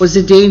was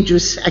a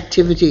dangerous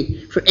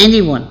activity for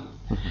anyone.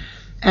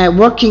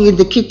 Working in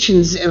the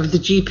kitchens of the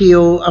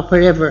GPO or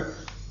wherever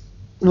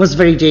was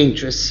very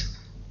dangerous,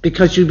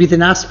 because you'd be the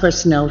last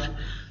person out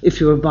if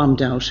you were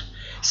bombed out.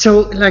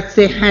 So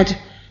they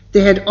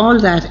had all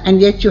that, and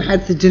yet you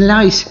had the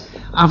delight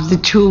of the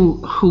two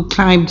who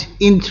climbed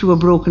in through a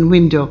broken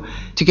window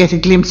to get a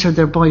glimpse of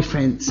their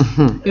boyfriends.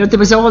 There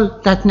was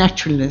all that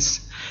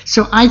naturalness.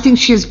 So I think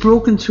she has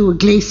broken through a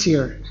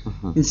glacier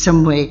in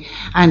some way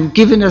and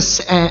given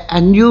us a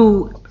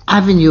new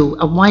avenue,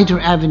 a wider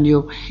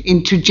avenue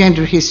into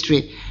gender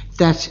history,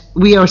 that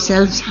we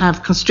ourselves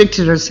have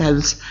constricted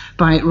ourselves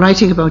by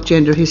writing about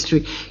gender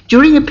history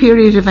during a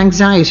period of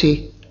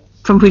anxiety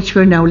from which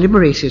we're now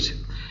liberated.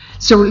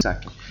 So.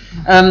 Exactly.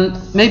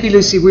 Maybe,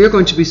 Lucy, we're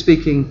going to be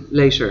speaking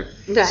later.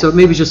 Right. So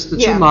maybe just the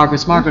two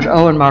Margarets, Margaret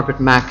O and Margaret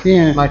Mac,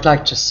 might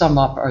like to sum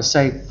up or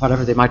say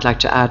whatever they might like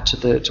to add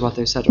to what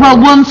they said. Well,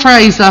 one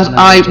phrase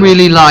that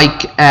really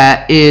like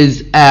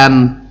is,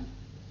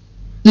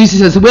 Lucy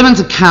says, the women's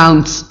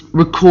accounts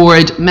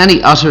record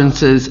many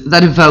utterances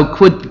that evoke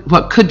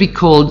what could be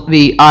called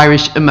the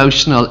Irish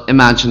emotional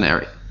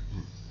imaginary.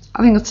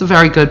 I think it's a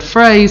very good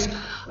phrase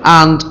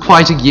and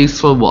quite a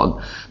useful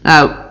one.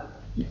 Now,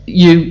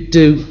 you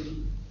do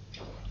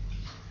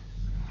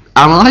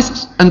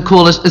analyse and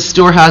call it a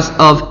storehouse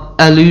of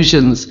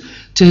allusions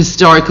to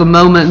historical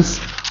moments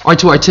or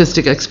to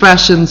artistic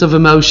expressions of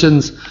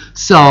emotions,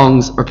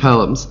 songs or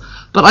poems.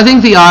 But I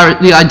think the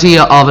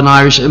idea of an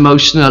Irish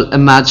emotional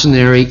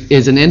imaginary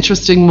is an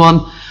interesting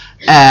one.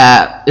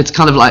 It's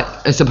kind of like,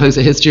 I suppose,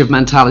 a history of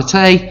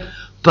mentality,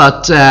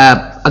 but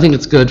I think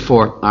it's good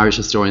for Irish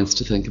historians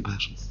to think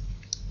about.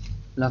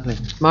 Lovely.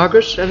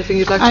 Margaret, anything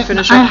you'd like to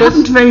finish I up with?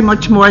 haven't very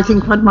much more. I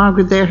think what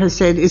Margaret there has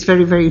said is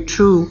very, very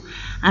true.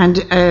 And,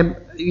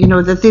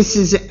 that this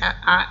is,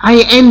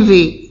 I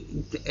envy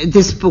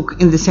this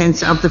book in the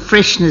sense of the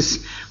freshness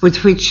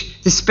with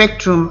which the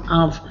spectrum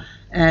of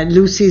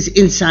Lucy's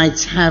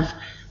insights have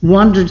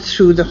wandered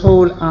through the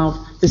whole of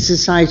the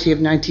society of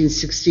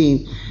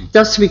 1916.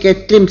 Thus we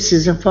get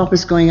glimpses of what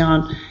was going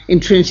on in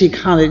Trinity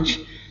College,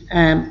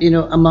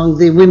 among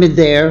the women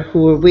there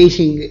who were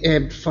waiting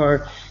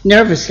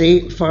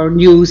nervously for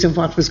news of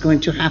what was going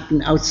to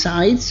happen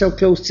outside, so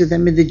close to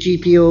them in the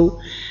GPO.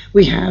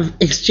 We have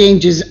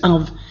exchanges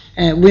of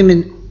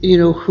women,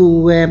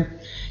 who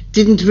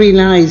didn't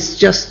realise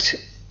just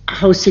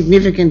how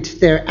significant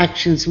their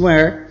actions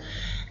were.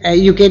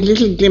 You get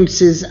little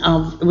glimpses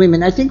of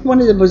women. I think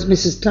one of them was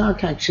Mrs.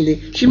 Clark,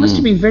 actually. She must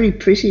have been very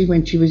pretty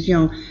when she was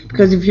young,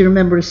 because if you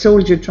remember, a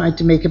soldier tried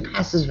to make a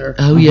pass at her.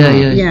 Oh, yeah.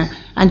 Yeah,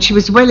 and she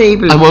was well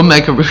able. I won't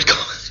make a rude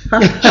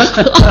comment.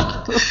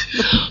 I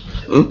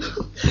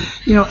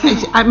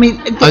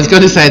was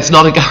going to say it's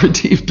not a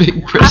guarantee of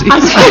being pretty.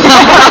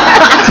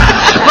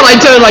 But I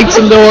don't like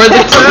to lower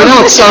the tone. You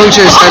know what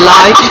soldiers are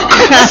like.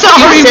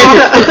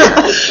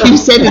 Sorry, you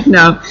said it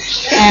now.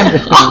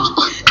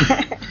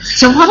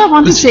 So what I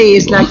want to say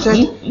is like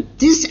that.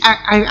 This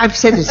I've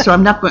said it, so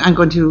I'm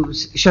going to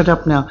shut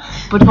up now.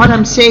 But what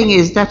I'm saying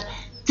is that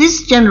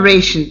this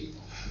generation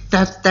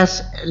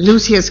that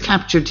Lucy has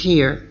captured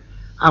here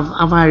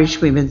of Irish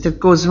women, that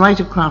goes right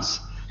across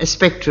a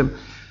spectrum.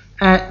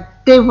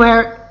 They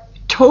were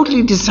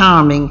totally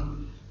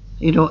disarming,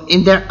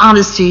 in their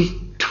honesty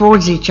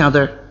towards each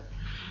other.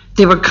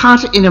 They were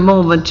caught in a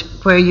moment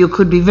where you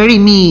could be very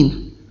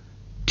mean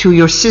to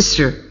your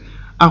sister,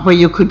 or where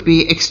you could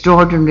be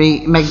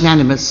extraordinarily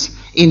magnanimous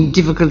in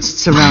difficult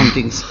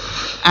surroundings.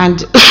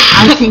 And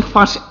I think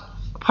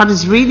what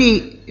is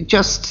really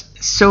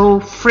just so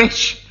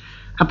fresh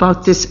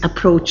about this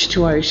approach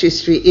to Irish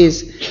history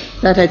is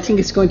that I think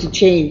it's going to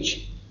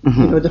change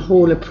the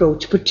whole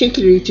approach,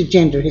 particularly to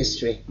gender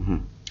history.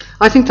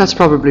 I think that's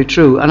probably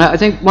true. And I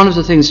think one of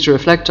the things to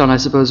reflect on, I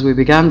suppose, we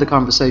began the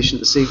conversation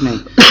this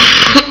evening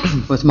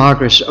with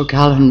Margaret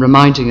O'Callaghan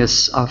reminding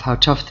us of how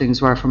tough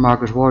things were for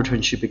Margaret Ward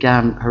when she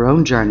began her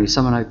own journey,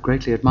 someone I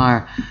greatly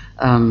admire,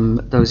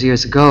 those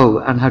years ago,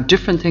 and how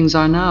different things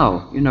are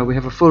now. We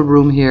have a full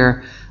room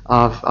here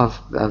of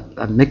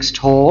a mixed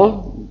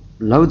hall,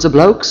 loads of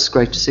blokes,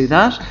 great to see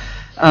that,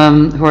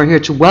 who are here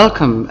to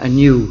welcome a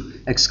new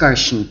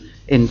excursion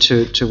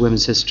into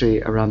women's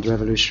history around the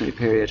revolutionary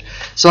period.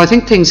 So I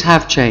think things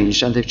have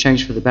changed, and they've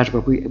changed for the better,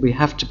 but we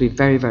have to be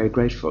very, very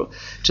grateful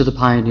to the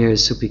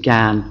pioneers who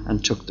began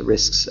and took the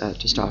risks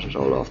to start it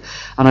all off.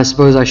 And I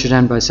suppose I should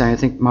end by saying I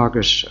think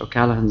Margaret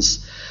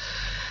O'Callaghan's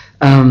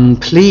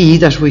plea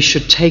that we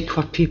should take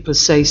what people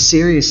say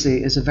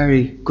seriously is a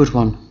very good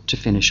one to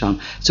finish on.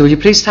 So will you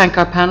please thank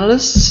our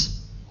panellists?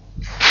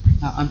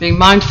 Now, I'm being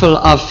mindful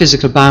of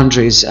physical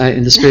boundaries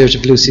in the spirit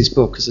of Lucy's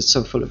book, because it's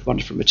so full of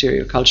wonderful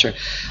material culture.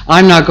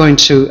 I'm now going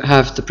to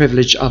have the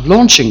privilege of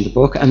launching the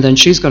book, and then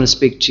she's going to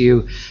speak to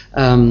you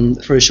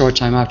for a short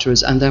time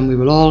afterwards, and then we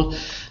will all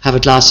have a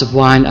glass of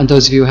wine, and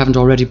those of you who haven't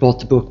already bought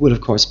the book will of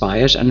course buy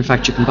it, and in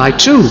fact you can buy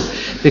two,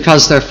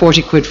 because they're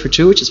 40 quid for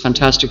two, which is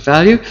fantastic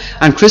value,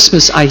 and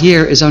Christmas, I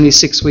hear, is only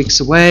 6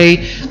 weeks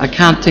away. I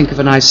can't think of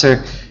a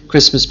nicer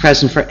Christmas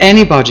present for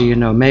anybody,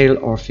 male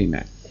or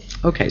female.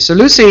 Okay, so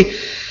Lucy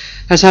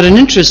has had an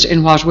interest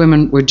in what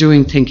women were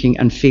doing, thinking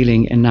and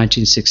feeling in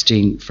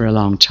 1916 for a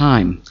long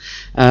time.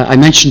 I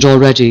mentioned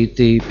already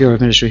the Bureau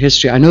of Military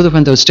History. I know that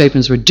when those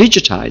statements were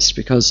digitised,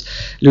 because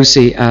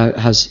Lucy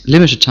has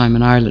limited time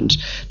in Ireland,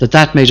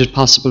 that made it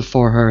possible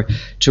for her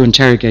to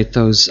interrogate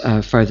those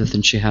further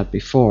than she had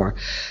before.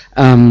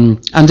 And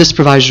this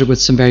provided her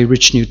with some very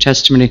rich new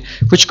testimony,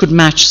 which could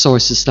match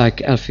sources like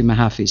Elfie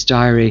Mahaffey's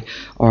diary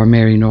or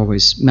Mary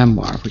Norway's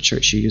memoir, which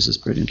she uses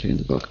brilliantly in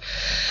the book.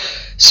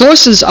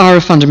 Sources are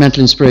a fundamental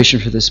inspiration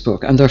for this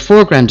book, and they're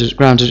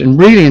foregrounded in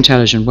really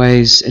intelligent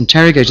ways,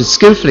 interrogated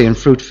skillfully and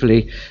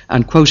fruitfully,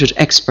 and quoted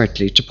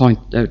expertly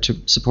to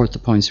support the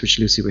points which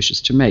Lucy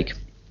wishes to make.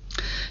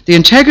 The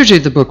integrity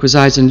of the book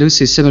resides in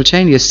Lucy's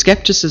simultaneous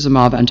skepticism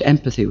of and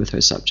empathy with her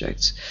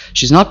subjects.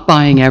 She's not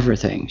buying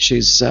everything.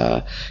 She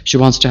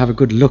wants to have a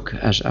good look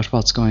at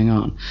what's going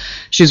on.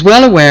 She's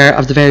well aware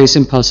of the various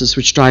impulses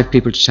which drive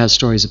people to tell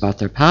stories about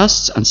their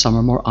pasts, and some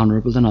are more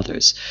honourable than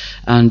others.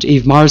 And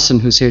Eve Morrison,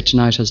 who's here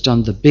tonight, has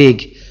done the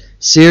big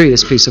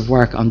serious piece of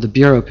work on the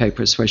Bureau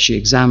papers, where she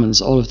examines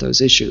all of those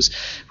issues,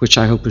 which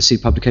I hope will see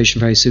publication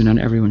very soon, and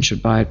everyone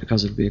should buy it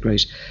because it will be a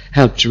great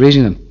help to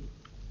reading them.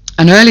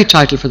 An early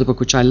title for the book,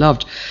 which I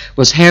loved,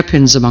 was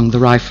Hairpins Among the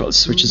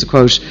Rifles, which is a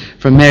quote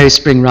from Mary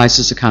Spring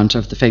Rice's account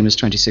of the famous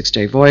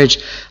 26-day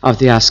voyage of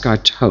the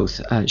Ascot to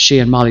Howth. She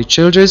and Molly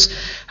Childers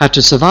had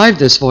to survive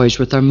this voyage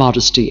with their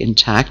modesty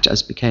intact,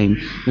 as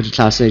became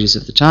middle-class ladies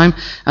of the time,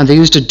 and they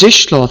used a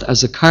dishcloth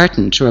as a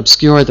curtain to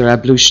obscure their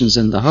ablutions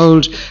in the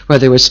hold, where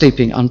they were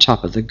sleeping on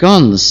top of the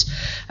guns.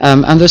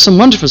 And there's some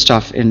wonderful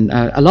stuff in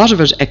a lot of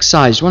it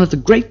excised. One of the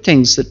great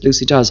things that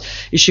Lucy does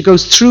is she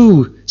goes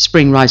through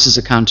Spring Rice's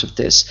account of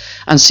this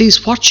and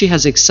sees what she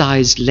has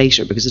excised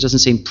later, because it doesn't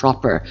seem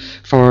proper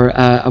for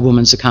a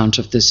woman's account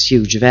of this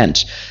huge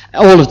event.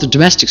 All of the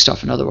domestic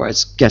stuff, in other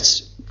words,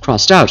 gets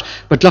crossed out.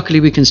 But luckily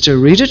we can still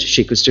read it,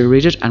 she could still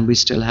read it, and we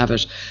still have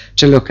it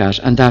to look at,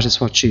 and that is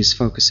what she's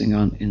focusing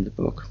on in the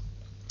book.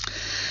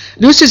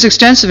 Lucy's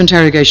extensive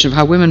interrogation of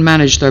how women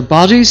managed their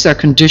bodies, their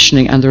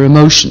conditioning and their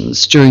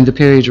emotions during the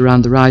period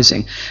around the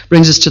Rising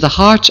brings us to the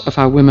heart of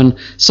how women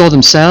saw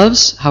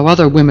themselves, how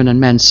other women and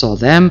men saw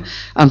them,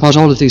 and what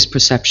all of these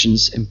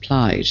perceptions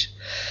implied.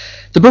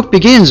 The book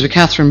begins with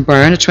Catherine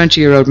Byrne, a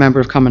 20-year-old member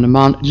of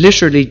Kilmainham,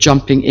 literally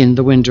jumping in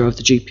the window of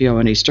the GPO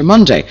on Easter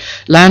Monday,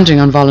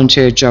 landing on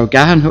volunteer Joe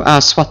Gahan, who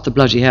asks, "What the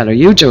bloody hell are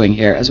you doing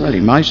here?" As well he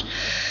might.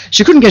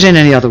 She couldn't get in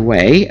any other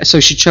way,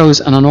 so she chose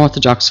an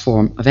unorthodox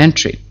form of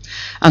entry.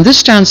 And this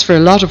stands for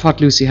a lot of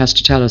what Lucy has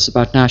to tell us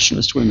about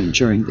nationalist women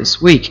during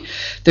this week.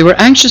 They were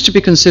anxious to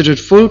be considered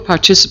full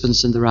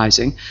participants in the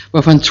Rising,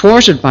 but when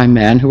thwarted by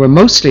men who were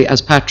mostly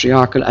as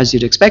patriarchal as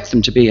you'd expect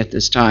them to be at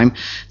this time,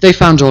 they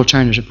found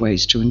alternative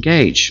ways to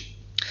engage.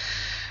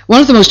 One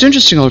of the most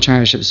interesting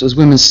alternatives was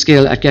women's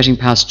skill at getting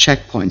past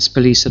checkpoints,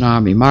 police and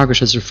army. Margaret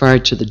has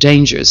referred to the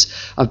dangers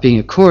of being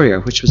a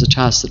courier, which was a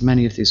task that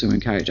many of these women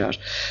carried out.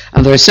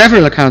 And there are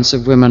several accounts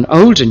of women,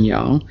 old and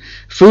young,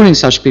 fooling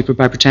such people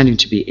by pretending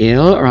to be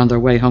ill or on their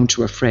way home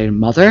to a frail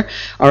mother,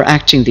 or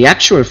acting the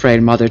actual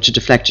frail mother to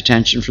deflect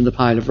attention from the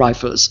pile of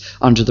rifles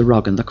under the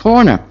rug in the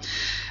corner.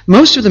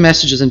 Most of the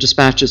messages and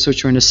dispatches,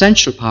 which were an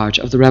essential part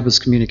of the rebels'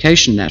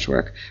 communication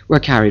network, were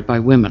carried by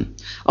women,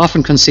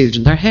 often concealed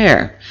in their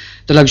hair.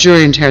 The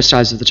luxuriant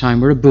hairstyles of the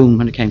time were a boom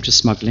when it came to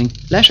smuggling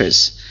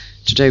letters.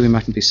 Today we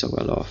mightn't be so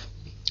well off.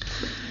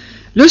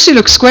 Lucy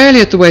looked squarely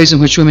at the ways in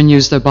which women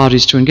used their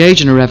bodies to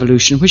engage in a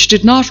revolution which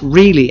did not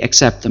really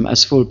accept them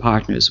as full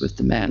partners with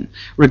the men,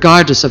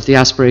 regardless of the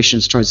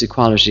aspirations towards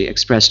equality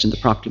expressed in the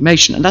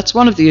proclamation. And that's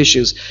one of the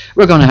issues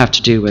we're going to have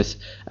to deal with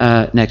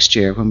next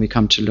year when we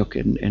come to look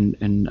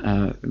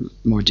in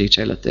more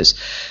detail at this.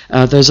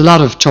 There's a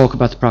lot of talk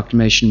about the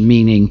proclamation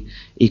meaning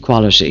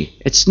equality.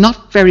 It's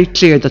not very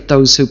clear that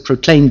those who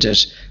proclaimed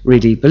it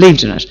really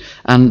believed in it.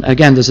 And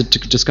again, there's a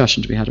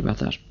discussion to be had about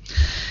that.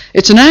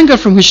 It's an angle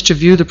from which to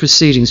view the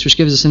proceedings which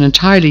gives us an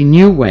entirely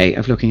new way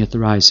of looking at the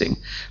Rising,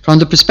 from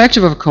the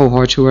perspective of a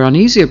cohort who were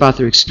uneasy about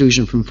their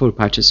exclusion from full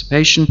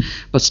participation,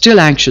 but still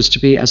anxious to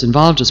be as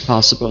involved as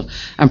possible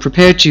and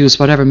prepared to use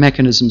whatever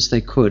mechanisms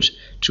they could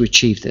to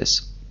achieve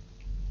this.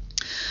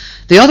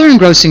 The other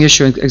engrossing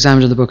issue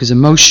examined in the book is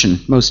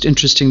emotion, most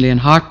interestingly and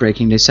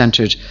heartbreakingly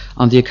centred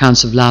on the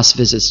accounts of last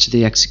visits to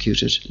the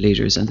executed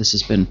leaders, and this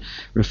has been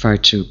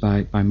referred to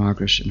by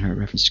Margaret in her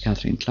reference to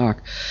Kathleen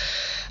Clarke.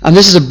 And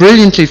this is a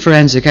brilliantly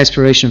forensic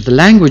exploration of the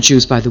language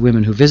used by the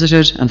women who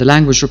visited and the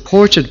language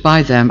reported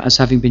by them as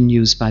having been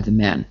used by the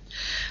men.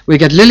 We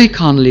get Lily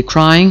Connolly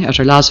crying at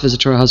her last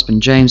visit to her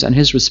husband James, and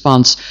his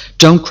response,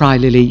 "Don't cry,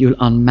 Lily, you'll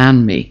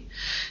unman me."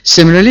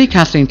 Similarly,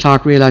 Kathleen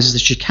Clarke realises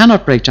that she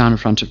cannot break down in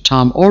front of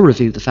Tom or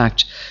reveal the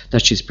fact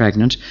that she's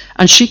pregnant,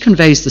 and she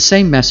conveys the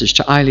same message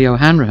to Eilidh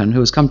O'Hanrahan, who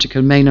has come to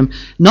Kilmainham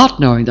not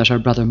knowing that her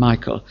brother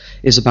Michael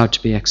is about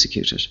to be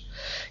executed.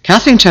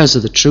 Kathleen tells her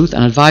the truth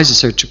and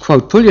advises her to,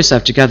 quote, "pull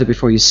yourself together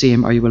before you see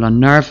him or you will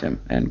unnerve him,"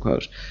 end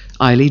quote.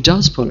 Eilidh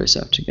does pull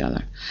herself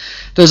together.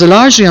 There's a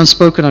largely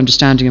unspoken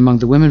understanding among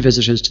the women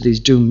visitors to these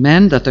doomed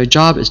men that their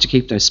job is to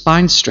keep their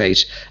spines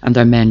straight and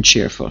their men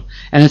cheerful.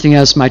 Anything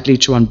else might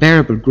lead to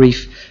unbearable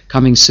grief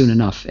coming soon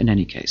enough in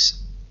any case.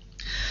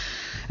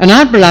 An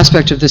admirable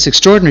aspect of this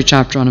extraordinary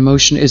chapter on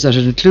emotion is that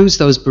it includes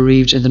those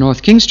bereaved in the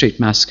North King Street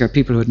massacre,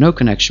 people who had no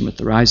connection with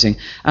the Rising,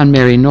 and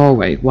Mary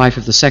Norway, wife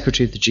of the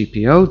secretary of the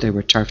GPO. They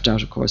were turfed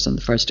out, of course, on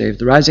the first day of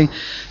the Rising,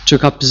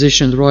 took up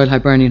position in the Royal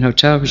Hibernian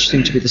Hotel, which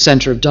seemed to be the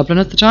centre of Dublin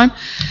at the time.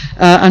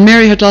 And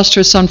Mary had lost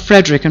her son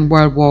Frederick in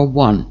World War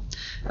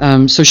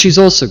I. So she's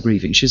also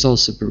grieving, she's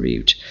also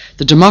bereaved.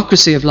 The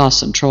democracy of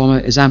loss and trauma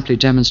is amply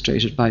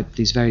demonstrated by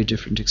these very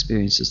different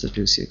experiences that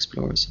Lucy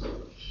explores.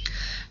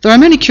 There are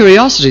many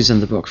curiosities in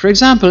the book. For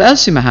example,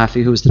 Elsie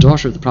Mahaffey, who was the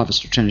daughter of the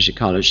Provost of Trinity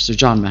College, Sir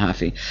John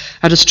Mahaffey,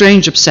 had a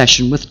strange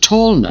obsession with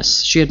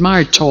tallness. She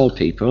admired tall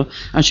people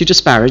and she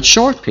disparaged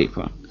short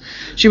people.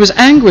 She was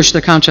anguished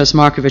the Countess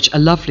Markievicz, a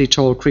lovely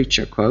tall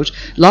creature, quote,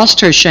 lost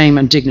her shame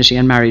and dignity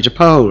and married a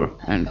Pole,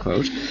 end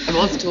quote. I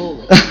was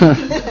told.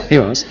 He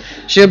was.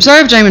 She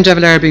observed Eamon de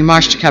Valera being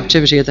marched to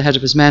captivity at the head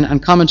of his men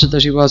and commented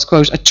that he was,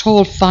 quote, a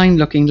tall,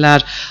 fine-looking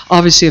lad,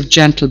 obviously of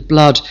gentle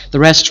blood. The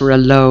rest were a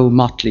low,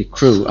 motley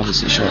crew,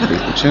 obviously short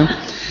people too.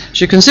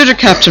 She considered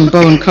Captain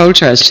Bowen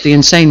Coltest, the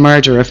insane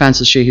murderer of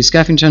Francis Sheehy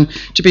Skeffington,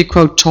 to be,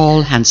 quote,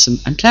 tall, handsome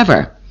and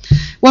clever.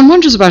 One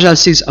wonders about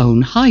Elsie's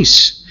own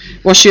height.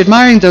 Was she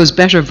admiring those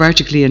better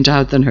vertically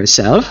endowed than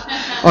herself,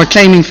 or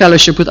claiming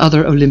fellowship with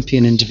other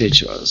Olympian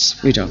individuals?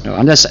 We don't know,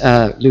 unless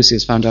Lucy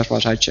has found out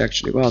what height she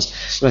actually was.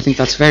 But I think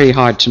that's very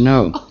hard to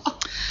know.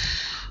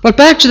 But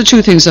back to the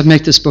two things that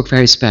make this book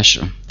very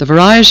special: the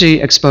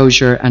variety,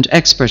 exposure, and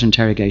expert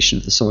interrogation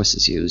of the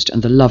sources used,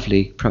 and the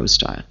lovely prose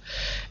style.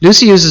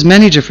 Lucy uses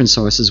many different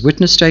sources: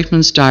 witness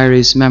statements,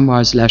 diaries,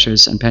 memoirs,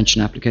 letters, and pension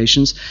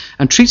applications,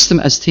 and treats them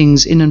as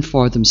things in and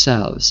for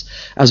themselves,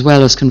 as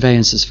well as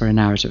conveyances for a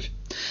narrative.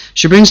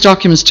 She brings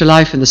documents to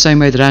life in the same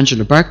way that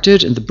Angela Burke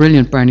did in the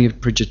brilliant Burnie of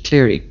Bridget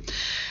Cleary.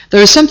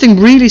 There is something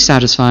really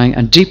satisfying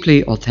and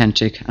deeply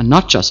authentic, and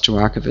not just to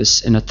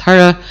archivists, in a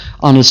thorough,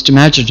 honest,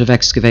 imaginative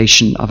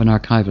excavation of an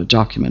archival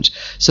document,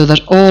 so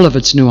that all of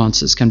its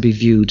nuances can be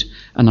viewed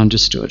and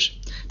understood.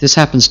 This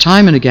happens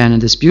time and again in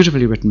this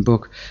beautifully written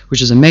book,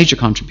 which is a major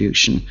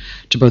contribution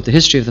to both the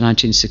history of the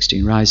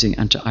 1916 Rising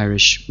and to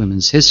Irish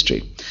women's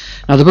history.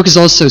 Now, the book is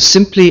also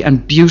simply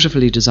and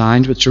beautifully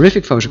designed, with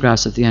terrific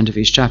photographs at the end of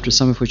each chapter,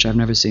 some of which I've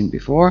never seen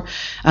before,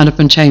 and it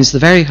maintains the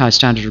very high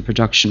standard of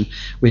production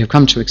we have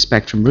come to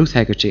expect from Ruth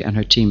Hegarty and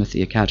her team at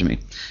the Academy.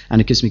 And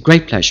it gives me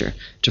great pleasure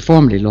to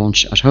formally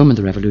launch At Home in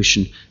the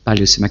Revolution by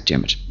Lucy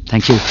McDiarmid.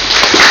 Thank you.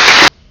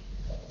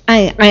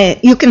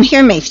 You can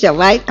hear me still,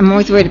 right? I'm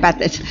always worried about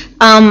this.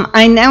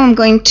 I now am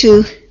going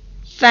to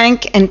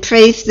thank and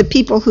praise the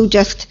people who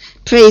just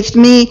praised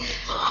me,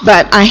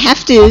 but I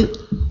have to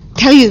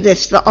tell you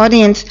this, the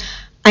audience,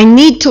 I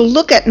need to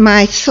look at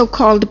my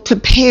so-called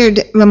prepared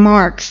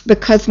remarks,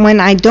 because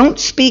when I don't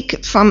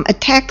speak from a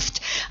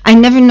text, I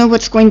never know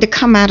what's going to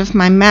come out of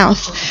my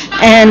mouth.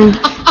 And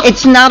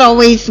it's not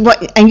always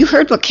what, and you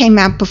heard what came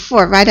out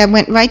before, right? I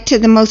went right to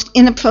the most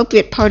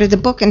inappropriate part of the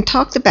book and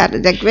talked about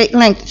it at great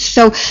length.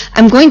 So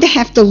I'm going to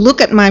have to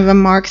look at my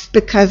remarks,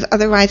 because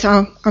otherwise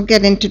I'll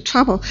get into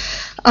trouble.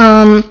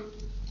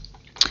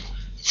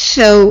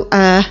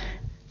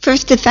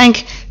 First, to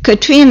thank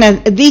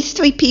Catriona. These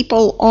three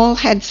people all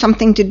had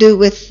something to do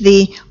with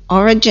the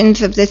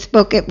origins of this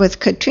book. It was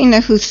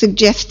Catriona who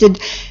suggested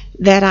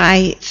that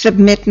I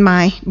submit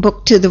my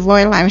book to the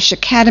Royal Irish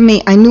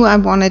Academy. I knew I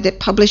wanted it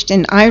published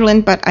in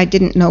Ireland, but I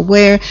didn't know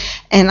where,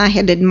 and I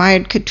had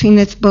admired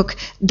Catriona's book,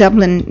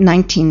 Dublin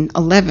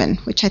 1911,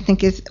 which I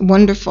think is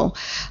wonderful.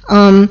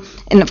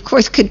 And of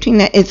course,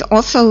 Catriona is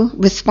also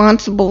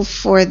responsible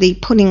for the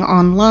putting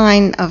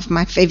online of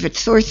my favorite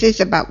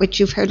sources, about which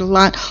you've heard a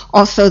lot,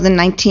 also the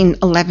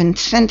 1911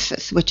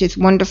 census, which is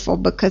wonderful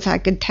because I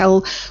could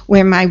tell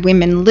where my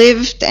women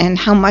lived and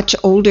how much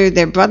older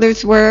their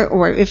brothers were,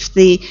 or if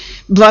the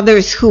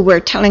brothers who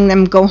were telling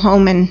them go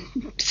home and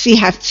see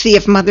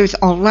if mother's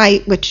all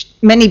right, which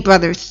many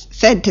brothers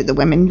said to the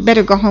women, you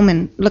better go home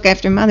and look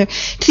after mother,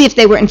 see if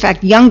they were in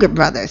fact younger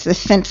brothers. The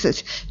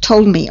census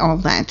told me all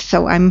that.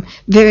 So I'm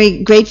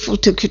very grateful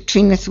to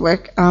Catriona's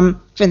work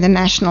for the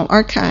National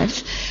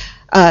Archives.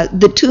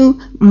 The two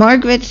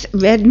Margarets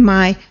read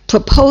my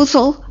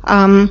proposal,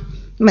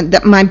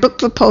 my book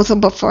proposal,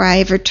 before I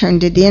ever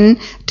turned it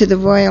in to the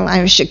Royal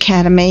Irish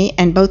Academy,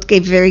 and both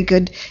gave very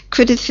good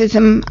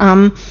criticism.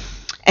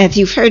 As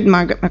you've heard,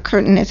 Margaret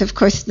MacCurtain is, of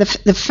course,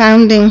 the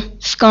founding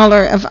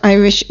scholar of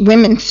Irish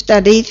women's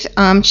studies.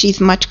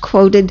 She's much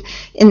quoted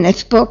in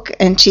this book,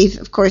 and she's,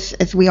 of course,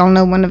 as we all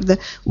know, one of the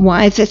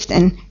wisest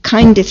and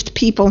kindest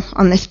people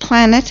on this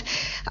planet.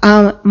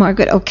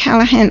 Margaret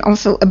O'Callaghan,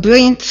 also a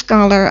brilliant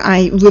scholar.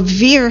 I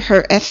revere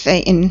her essay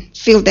in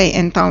Field Day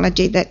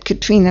Anthology that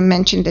Catriona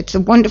mentioned. It's a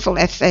wonderful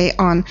essay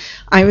on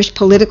Irish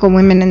political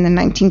women in the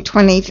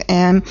 1920s,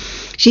 and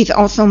she's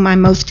also my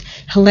most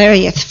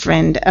hilarious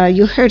friend.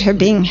 You heard her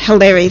being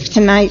hilarious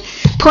tonight,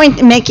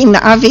 making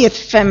the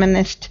obvious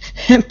feminist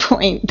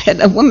point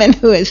that a woman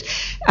who has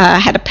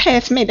had a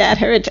pass made at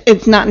her,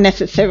 it's not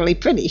necessarily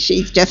pretty.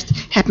 She just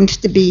happens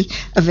to be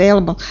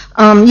available.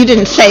 You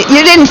didn't say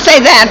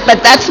that,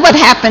 but that's what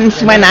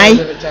happens when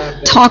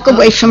I talk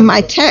away from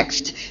my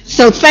text.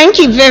 So thank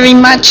you very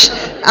much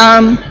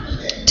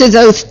to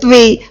those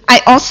three.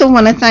 I also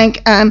want to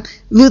thank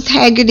Ruth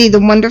Hegarty, the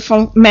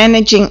wonderful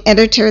managing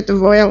editor at the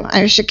Royal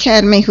Irish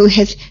Academy, who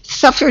has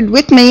suffered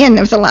with me, and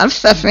there was a lot of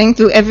suffering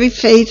through every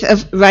phase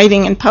of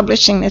writing and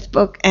publishing this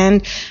book.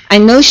 And I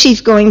know she's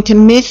going to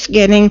miss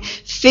getting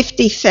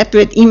 50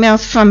 separate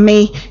emails from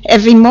me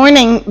every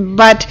morning,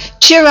 but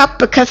cheer up,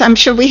 because I'm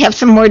sure we have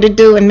some more to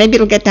do, and maybe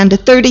it'll get down to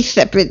 30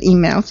 separate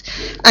emails.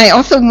 I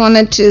also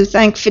wanted to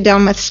thank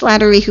Fidelma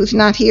Slattery, who's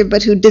not here,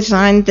 but who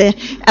designed the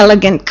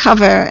elegant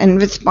cover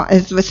and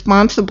is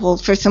responsible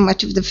for so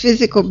much of the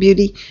physical beauty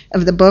beauty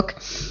of the book.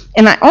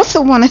 And I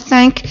also want to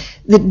thank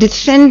the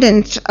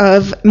descendants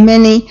of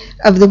many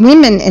of the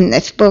women in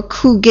this book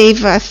who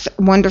gave us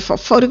wonderful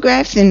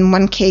photographs, in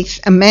one case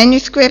a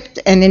manuscript,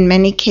 and in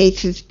many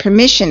cases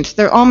permissions.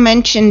 They're all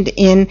mentioned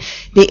in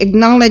the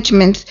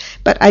acknowledgements,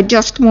 but I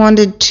just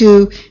wanted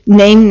to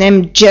name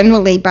them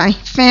generally by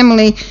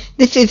family.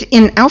 This is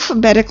in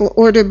alphabetical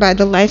order by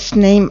the last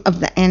name of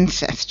the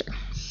ancestor.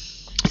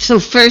 So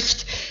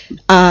first,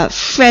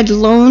 Fred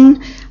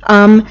Lone,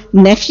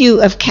 nephew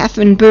of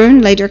Catherine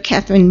Byrne, later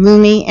Catherine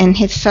Mooney, and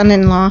his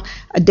son-in-law,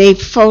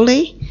 Dave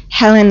Foley.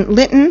 Helen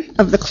Litton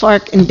of the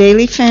Clark and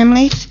Daly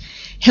families.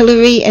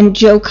 Hilary and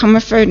Joe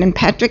Comerford and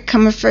Patrick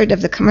Comerford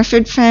of the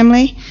Comerford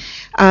family.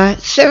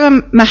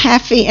 Sarah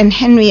Mahaffey and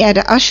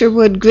Henrietta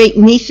Usherwood, great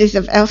nieces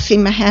of Elsie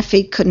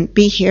Mahaffey, couldn't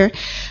be here.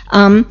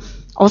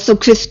 Also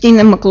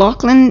Christina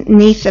McLaughlin,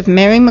 niece of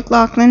Mary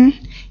McLaughlin.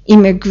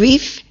 Emer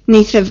Grief,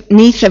 niece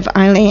of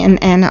Eileen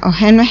and Anna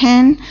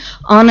O'Hanrahan.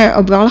 Honor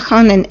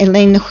O'Brolachan and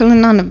Elaine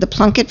Nahuillanon of the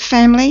Plunkett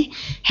family.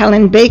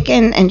 Helen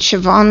Bacon and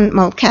Siobhan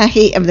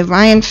Mulcahy of the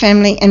Ryan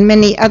family, and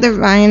many other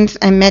Ryans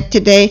I met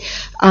today.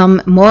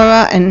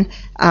 Moira and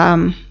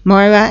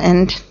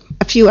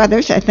a few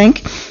others, I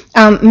think.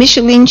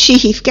 Micheline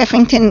Sheehy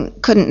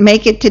Skeffington couldn't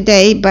make it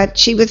today, but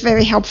she was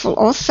very helpful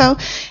also.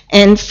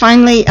 And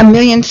finally, a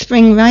million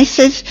Spring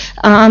Rices.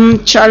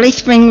 Charlie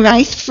Spring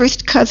Rice,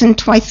 first cousin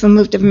twice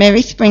removed of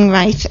Mary Spring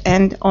Rice,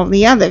 and all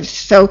the others.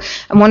 So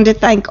I wanted to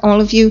thank all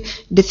of you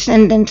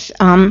descendants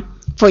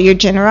for your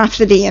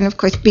generosity, and of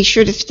course be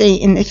sure to stay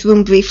in this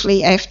room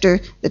briefly after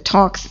the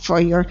talks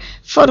for your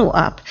photo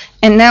op.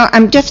 And now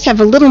I just have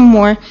a little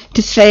more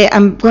to say.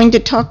 I'm going to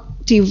talk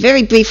to you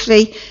very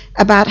briefly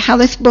about how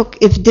this book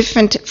is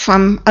different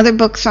from other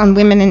books on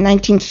women in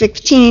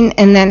 1916,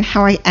 and then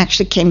how I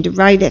actually came to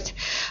write it.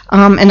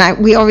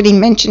 We already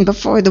mentioned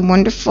before the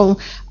wonderful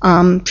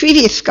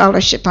previous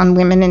scholarship on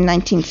women in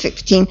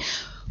 1916.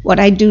 What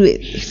I do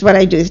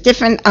is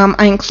different.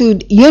 I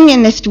include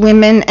unionist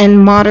women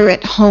and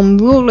moderate home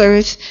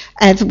rulers,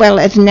 as well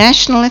as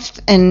nationalists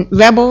and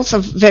rebels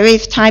of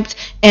various types,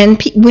 and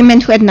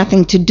women who had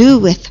nothing to do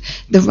with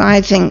the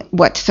rising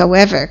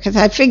whatsoever. Because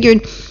I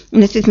figured,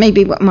 and this is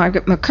maybe what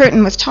Margaret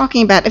MacCurtain was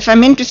talking about, if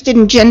I'm interested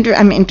in gender,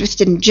 I'm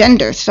interested in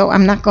gender. So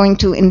I'm not going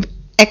to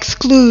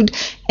exclude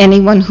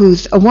anyone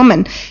who's a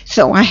woman.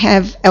 So I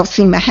have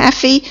Elsie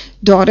Mahaffey,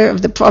 daughter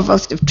of the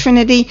Provost of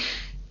Trinity,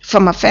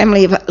 from a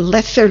family of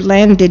lesser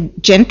landed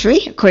gentry,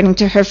 according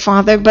to her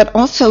father, but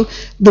also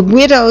the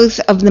widows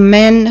of the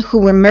men who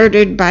were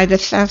murdered by the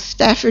South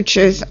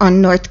Staffordshires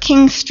on North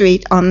King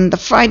Street on the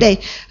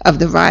Friday of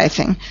the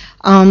rising.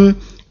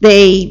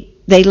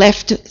 They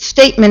left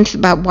statements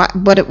about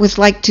what it was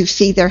like to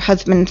see their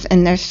husbands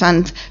and their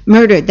sons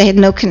murdered. They had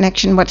no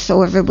connection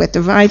whatsoever with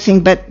the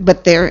rising,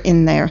 but they're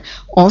in there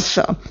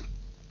also.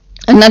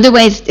 Another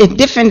way it's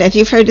different, as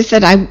you've heard it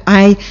said,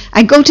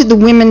 I go to the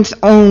women's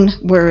own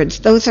words.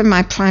 Those are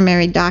my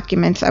primary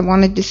documents. I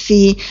wanted to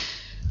see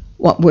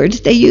what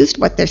words they used,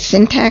 what their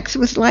syntax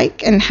was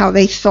like, and how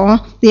they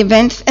saw the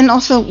events, and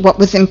also what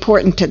was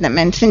important to them.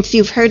 And since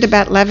you've heard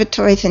about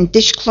lavatories and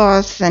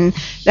dishcloths and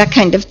that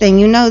kind of thing,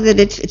 you know that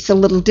it's a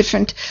little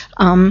different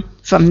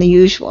from the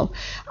usual.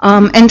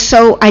 And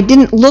so I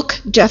didn't look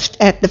just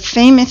at the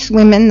famous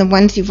women, the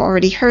ones you've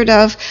already heard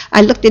of.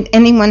 I looked at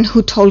anyone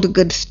who told a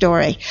good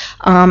story.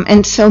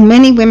 And so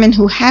many women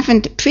who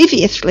haven't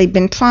previously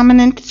been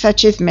prominent,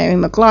 such as Mary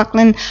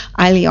McLaughlin,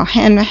 Eileen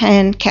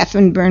O'Hanrahan,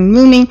 Catherine Byrne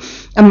Mooney,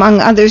 among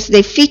others,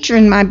 they feature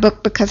in my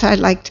book because I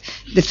liked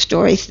the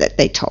stories that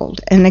they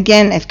told. And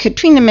again, as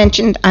Catriona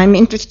mentioned, I'm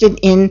interested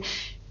in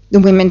the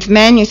women's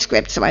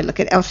manuscript. So I look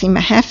at Elsie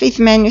Mahaffey's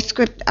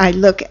manuscript. I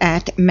look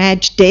at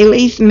Madge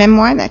Daly's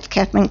memoir, that's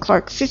Kathleen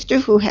Clark's sister,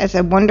 who has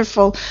a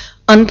wonderful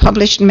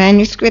unpublished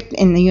manuscript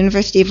in the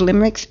University of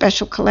Limerick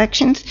Special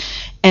Collections.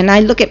 And I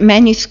look at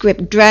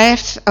manuscript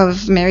drafts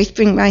of Mary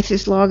Spring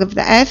Rice's Log of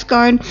the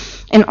Asgard,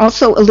 and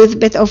also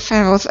Elizabeth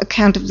O'Farrell's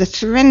account of the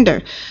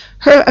surrender.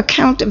 Her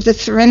account of the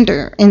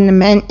surrender in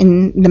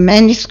the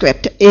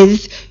manuscript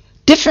is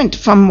different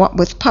from what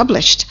was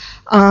published.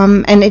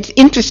 And it's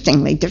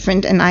interestingly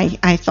different, and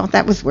I thought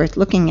that was worth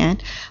looking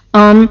at.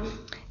 And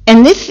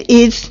this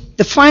is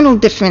the final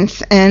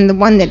difference, and the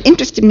one that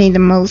interested me the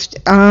most.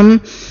 I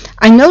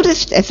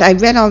noticed as I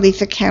read all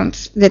these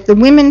accounts that the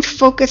women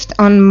focused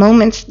on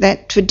moments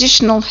that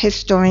traditional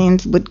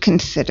historians would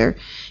consider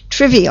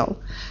trivial.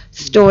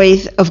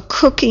 Stories of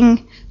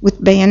cooking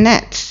with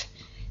bayonets,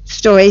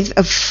 stories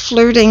of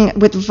flirting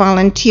with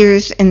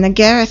volunteers in the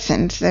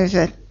garrisons. There's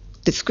a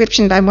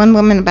description by one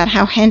woman about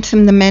how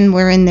handsome the men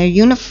were in their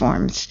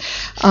uniforms.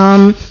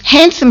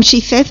 Handsome, she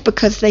says,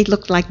 because they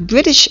looked like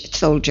British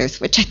soldiers,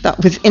 which I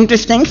thought was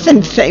interesting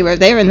since they were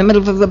there in the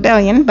middle of a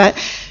rebellion, but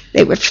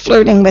they were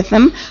flirting with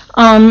them.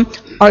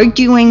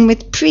 Arguing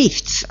with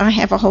priests. I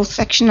have a whole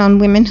section on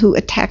women who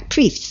attack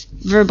priests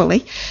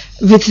verbally.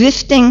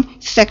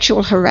 Resisting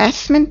sexual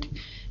harassment.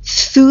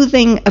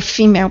 soothing a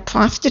female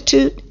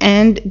prostitute,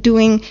 and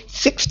doing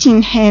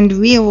 16 hand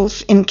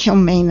reels in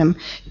Kilmainham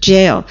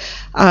Gaol.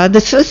 The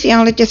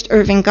sociologist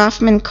Erving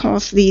Goffman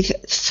calls these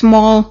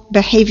small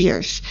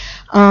behaviours.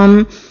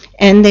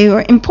 And they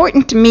were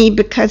important to me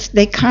because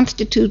they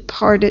constituted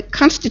part of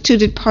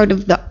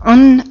the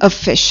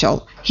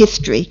unofficial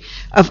history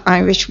of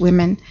Irish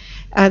women.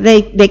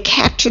 They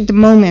captured the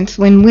moments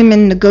when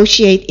women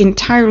negotiate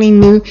entirely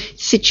new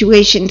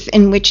situations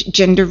in which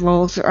gender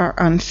roles are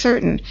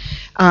uncertain,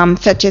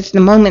 such as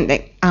the moment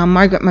that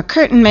Margaret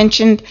MacCurtain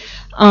mentioned,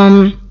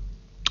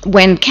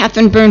 when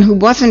Catherine Byrne, who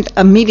wasn't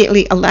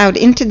immediately allowed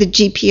into the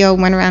GPO,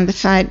 went around the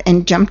side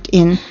and jumped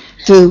in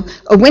through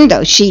a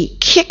window. She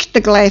kicked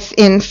the glass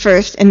in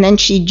first, and then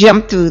she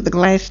jumped through the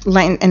glass,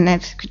 and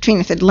as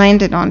Catriona said,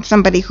 landed on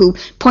somebody who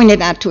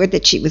pointed out to her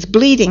that she was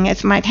bleeding,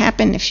 as might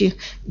happen if you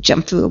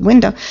jump through a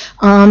window.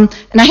 And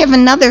I have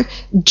another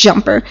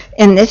jumper,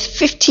 and this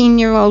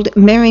 15-year-old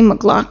Mary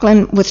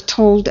McLaughlin was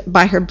told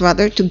by her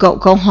brother to go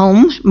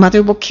home.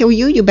 Mother will kill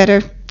you. You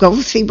better go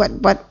see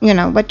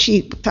what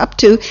she's up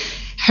to.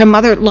 Her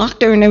mother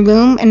locked her in a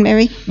room, and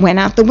Mary went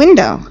out the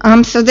window.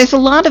 So there's a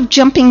lot of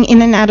jumping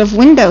in and out of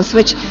windows,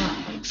 which,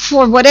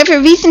 for whatever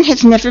reason,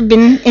 has never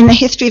been in the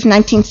history of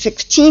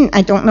 1916.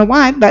 I don't know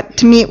why, but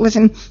to me it was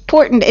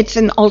important. It's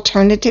an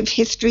alternative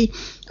history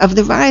of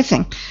the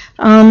Rising.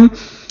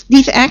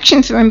 These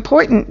actions are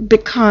important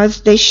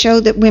because they show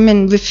that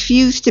women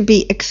refuse to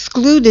be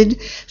excluded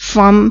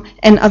from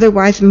an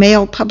otherwise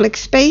male public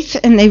space,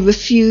 and they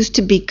refuse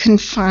to be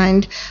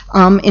confined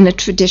in a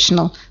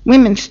traditional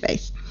women's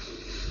space.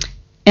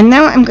 And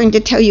now I'm going to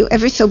tell you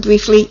ever so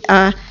briefly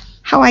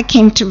how I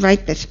came to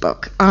write this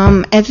book.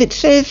 As it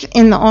says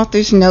in the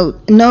author's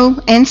note, no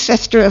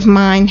ancestor of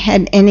mine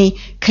had any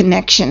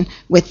connection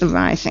with the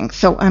Rising,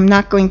 so I'm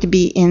not going to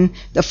be in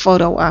the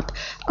photo op.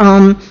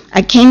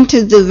 I came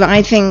to the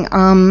Rising,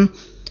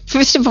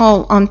 first of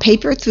all, on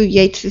paper through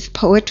Yeats's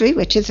poetry,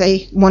 which is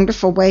a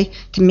wonderful way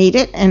to meet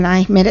it, and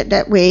I met it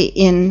that way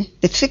in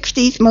the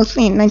 60s,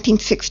 mostly in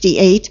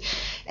 1968.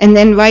 And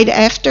then right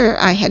after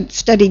I had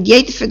studied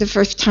Yeats for the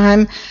first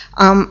time,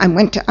 I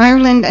went to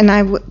Ireland and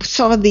I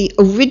saw the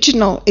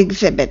original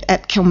exhibit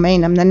at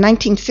Kilmainham, the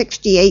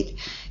 1968,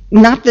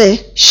 not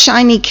the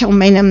shiny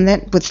Kilmainham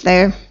that was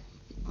there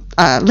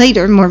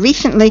later, more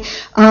recently,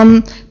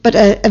 but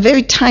a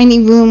very tiny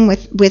room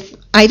with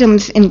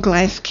items in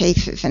glass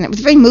cases. And it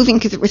was very moving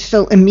because it was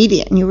so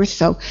immediate and you were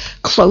so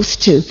close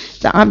to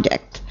the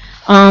object.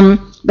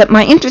 But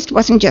my interest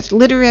wasn't just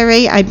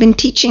literary. I'd been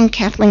teaching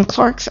Kathleen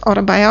Clark's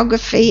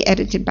autobiography,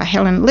 edited by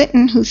Helen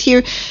Litton, who's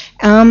here,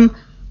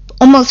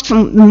 almost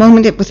from the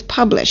moment it was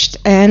published.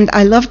 And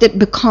I loved it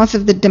because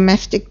of the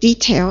domestic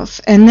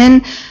details. And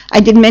then I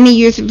did many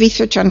years of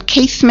research on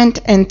Casement,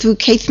 and through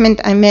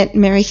Casement I met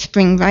Mary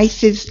Spring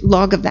Rice's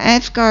Log of the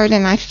Asgard,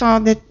 and I saw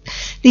that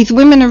these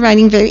women are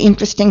writing very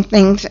interesting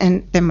things,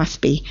 and there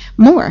must be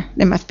more.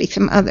 There must be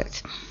some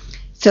others.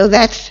 So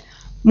that's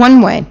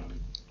one way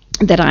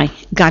that I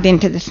got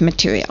into this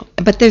material.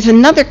 But there's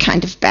another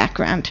kind of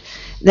background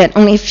that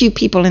only a few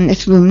people in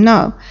this room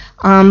know.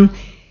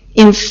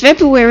 In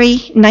February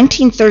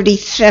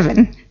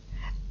 1937,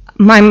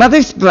 my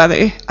mother's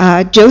brother,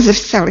 Joseph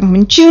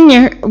Seligman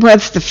Jr.,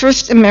 was the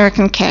first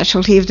American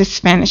casualty of the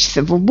Spanish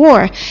Civil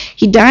War.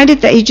 He died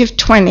at the age of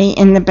 20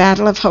 in the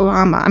Battle of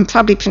Jarama. I'm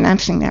probably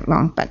pronouncing that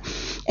wrong, but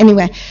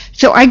anyway.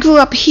 So I grew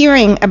up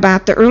hearing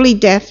about the early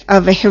death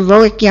of a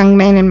heroic young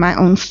man in my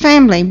own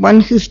family,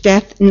 one whose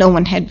death no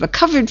one had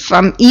recovered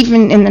from,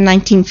 even in the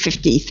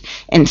 1950s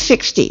and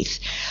 60s.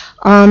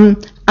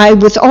 I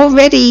was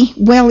already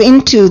well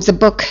into the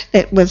book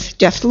that was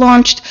just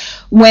launched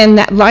when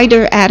that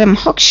writer Adam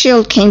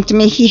Hochschild came to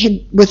me.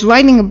 He was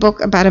writing a book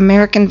about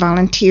American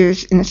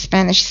volunteers in the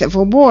Spanish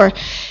Civil War,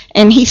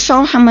 and he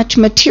saw how much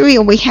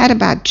material we had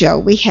about Joe.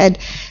 We had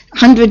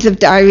hundreds of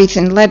diaries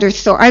and letters,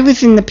 so I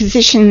was in the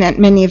position that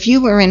many of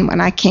you were in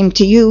when I came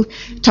to you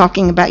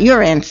talking about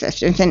your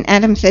ancestors, and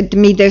Adam said to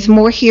me, "There's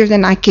more here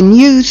than I can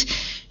use.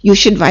 You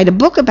should write a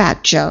book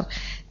about Joe."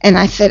 And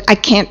I said, "I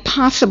can't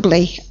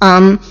possibly.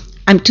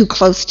 I'm too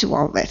close to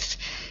all this."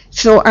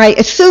 So I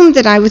assumed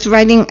that I was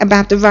writing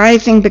about the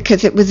Rising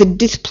because it was a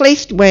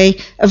displaced way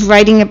of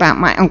writing about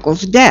my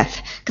uncle's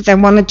death, because I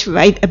wanted to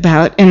write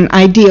about an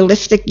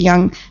idealistic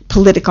young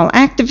political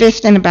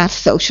activist and about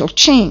social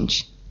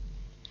change.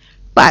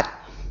 But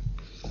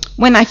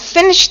when I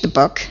finished the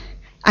book,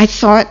 I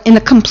saw it in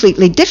a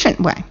completely different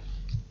way.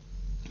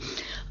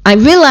 I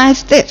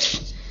realized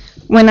this.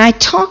 When I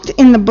talked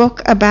in the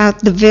book about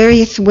the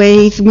various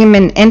ways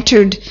women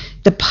entered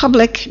the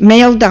public,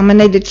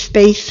 male-dominated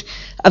space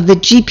of the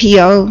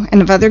GPO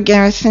and of other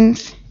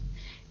garrisons,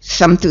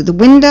 some through the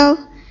window,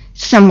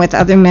 some with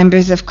other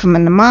members of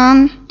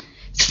Cumann,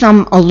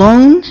 some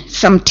alone,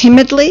 some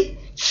timidly,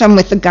 some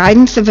with the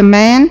guidance of a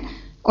man,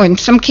 or in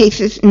some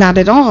cases, not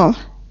at all,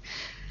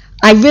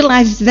 I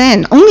realized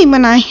then, only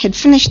when I had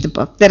finished the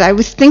book, that I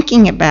was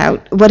thinking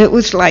about what it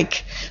was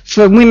like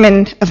for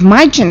women of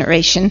my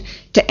generation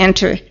to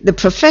enter the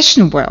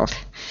professional world.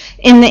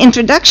 In the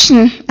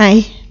introduction,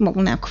 I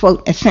will now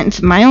quote a sentence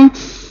of my own.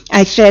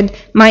 I said,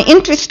 my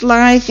interest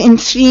lies in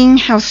seeing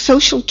how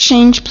social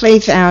change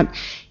plays out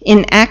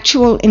in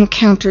actual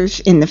encounters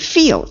in the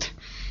field.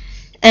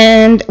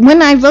 And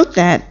when I wrote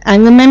that, I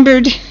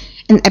remembered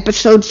an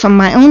episode from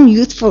my own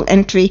youthful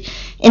entry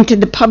into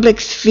the public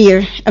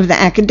sphere of the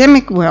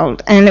academic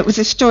world. And it was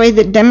a story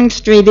that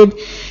demonstrated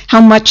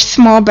how much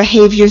small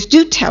behaviors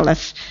do tell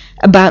us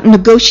about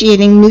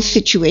negotiating new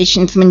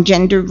situations when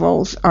gender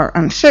roles are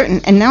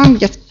uncertain. And now I'm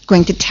just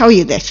going to tell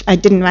you this. I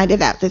didn't write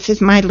it out. This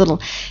is my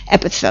little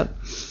episode.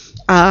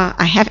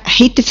 I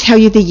hate to tell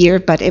you the year,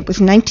 but it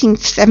was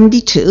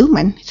 1972,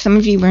 when some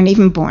of you weren't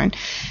even born.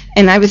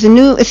 And I was a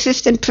new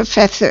assistant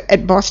professor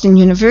at Boston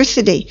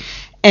University.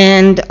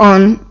 And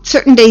on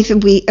certain days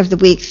of the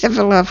week,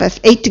 several of us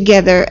ate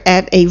together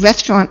at a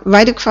restaurant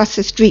right across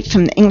the street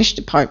from the English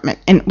department.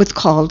 And it was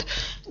called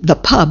the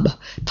Pub,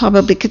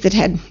 probably because it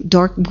had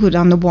dark wood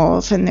on the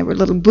walls and there were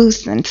little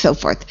booths and so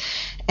forth.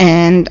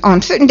 And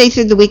on certain days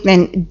of the week,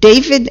 then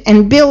David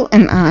and Bill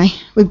and I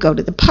would go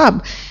to the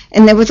pub.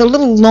 And there was a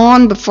little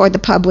lawn before the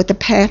pub with a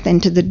path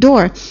into the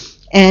door.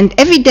 And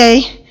every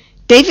day,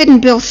 David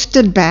and Bill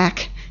stood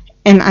back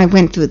and I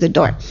went through the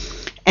door.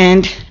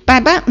 And by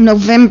about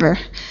November,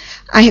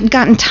 I had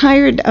gotten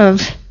tired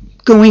of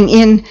going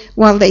in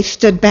while they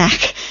stood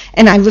back.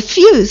 And I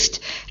refused.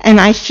 And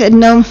I said,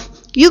 no,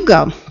 you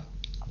go.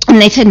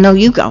 And they said, no,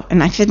 you go.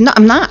 And I said, no,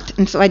 I'm not.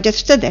 And so I just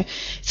stood there.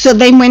 So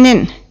they went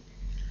in.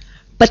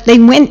 But they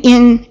went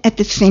in at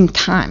the same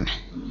time.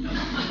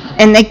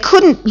 And they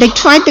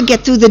tried to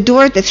get through the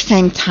door at the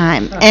same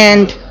time.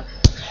 And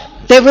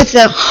there was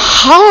a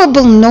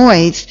horrible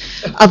noise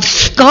of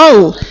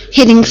skull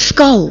hitting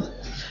skull.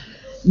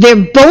 Their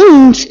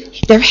bones,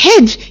 their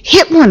heads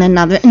hit one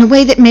another in a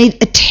way that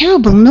made a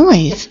terrible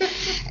noise.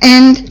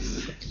 And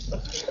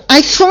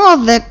I saw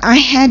that I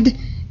had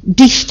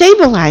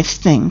destabilized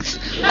things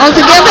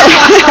altogether.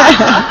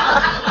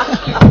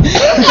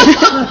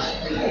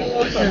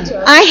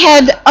 I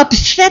had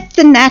upset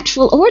the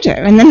natural order,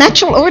 and the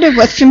natural order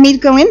was for me to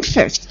go in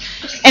first.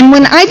 And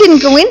when I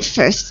didn't go in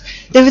first,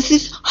 there was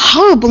this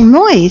horrible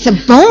noise, a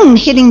bone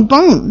hitting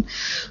bone.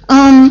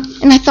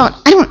 And I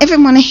thought, I don't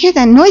ever want to hear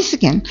that noise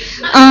again.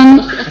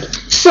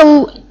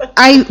 So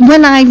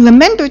when I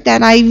remembered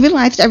that, I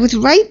realized I was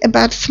right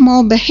about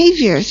small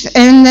behaviors,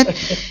 and that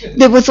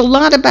there was a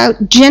lot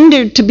about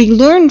gender to be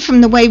learned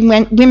from the way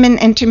women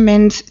enter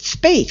men's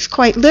space,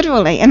 quite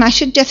literally. And I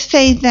should just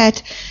say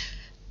that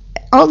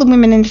all the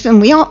women in the film,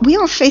 we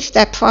all face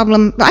that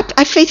problem.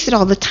 I face it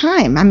all the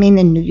time. I mean,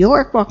 in New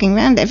York, walking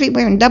around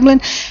everywhere, in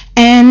Dublin.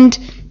 And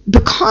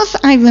because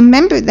I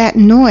remember that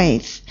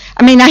noise,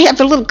 I mean, I have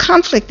a little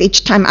conflict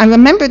each time. I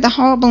remember the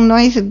horrible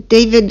noise of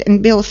David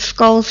and Bill's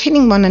skulls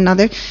hitting one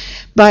another,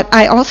 but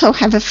I also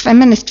have a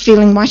feminist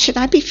feeling, why should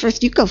I be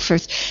first? You go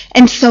first.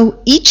 And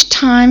so each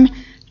time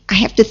I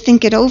have to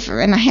think it over,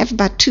 and I have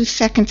about 2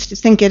 seconds to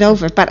think it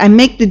over. But I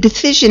make the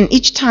decision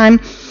each time,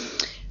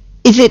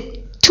 is it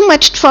too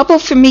much trouble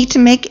for me to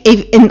make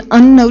an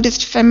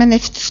unnoticed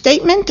feminist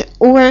statement,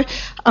 or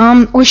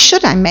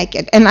should I make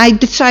it? And I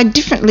decide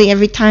differently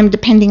every time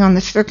depending on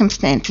the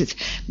circumstances.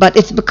 But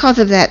it's because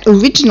of that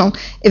original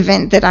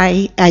event that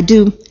I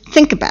do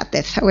think about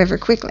this, however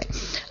quickly.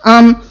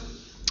 At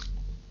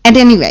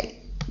any rate,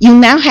 you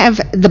now have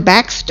the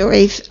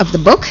backstories of the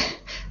book.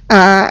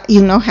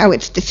 You know how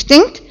it's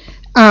distinct.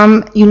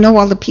 You know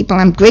all the people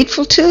I'm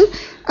grateful to.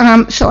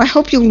 So I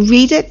hope you'll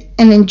read it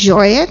and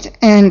enjoy it,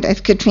 and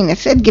as Catriona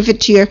said, give it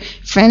to your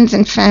friends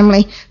and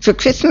family for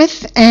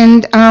Christmas.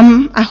 And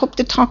I hope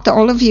to talk to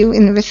all of you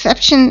in the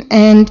reception.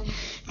 And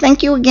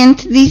thank you again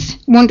to these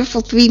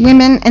wonderful three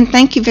women, and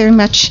thank you very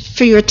much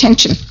for your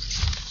attention.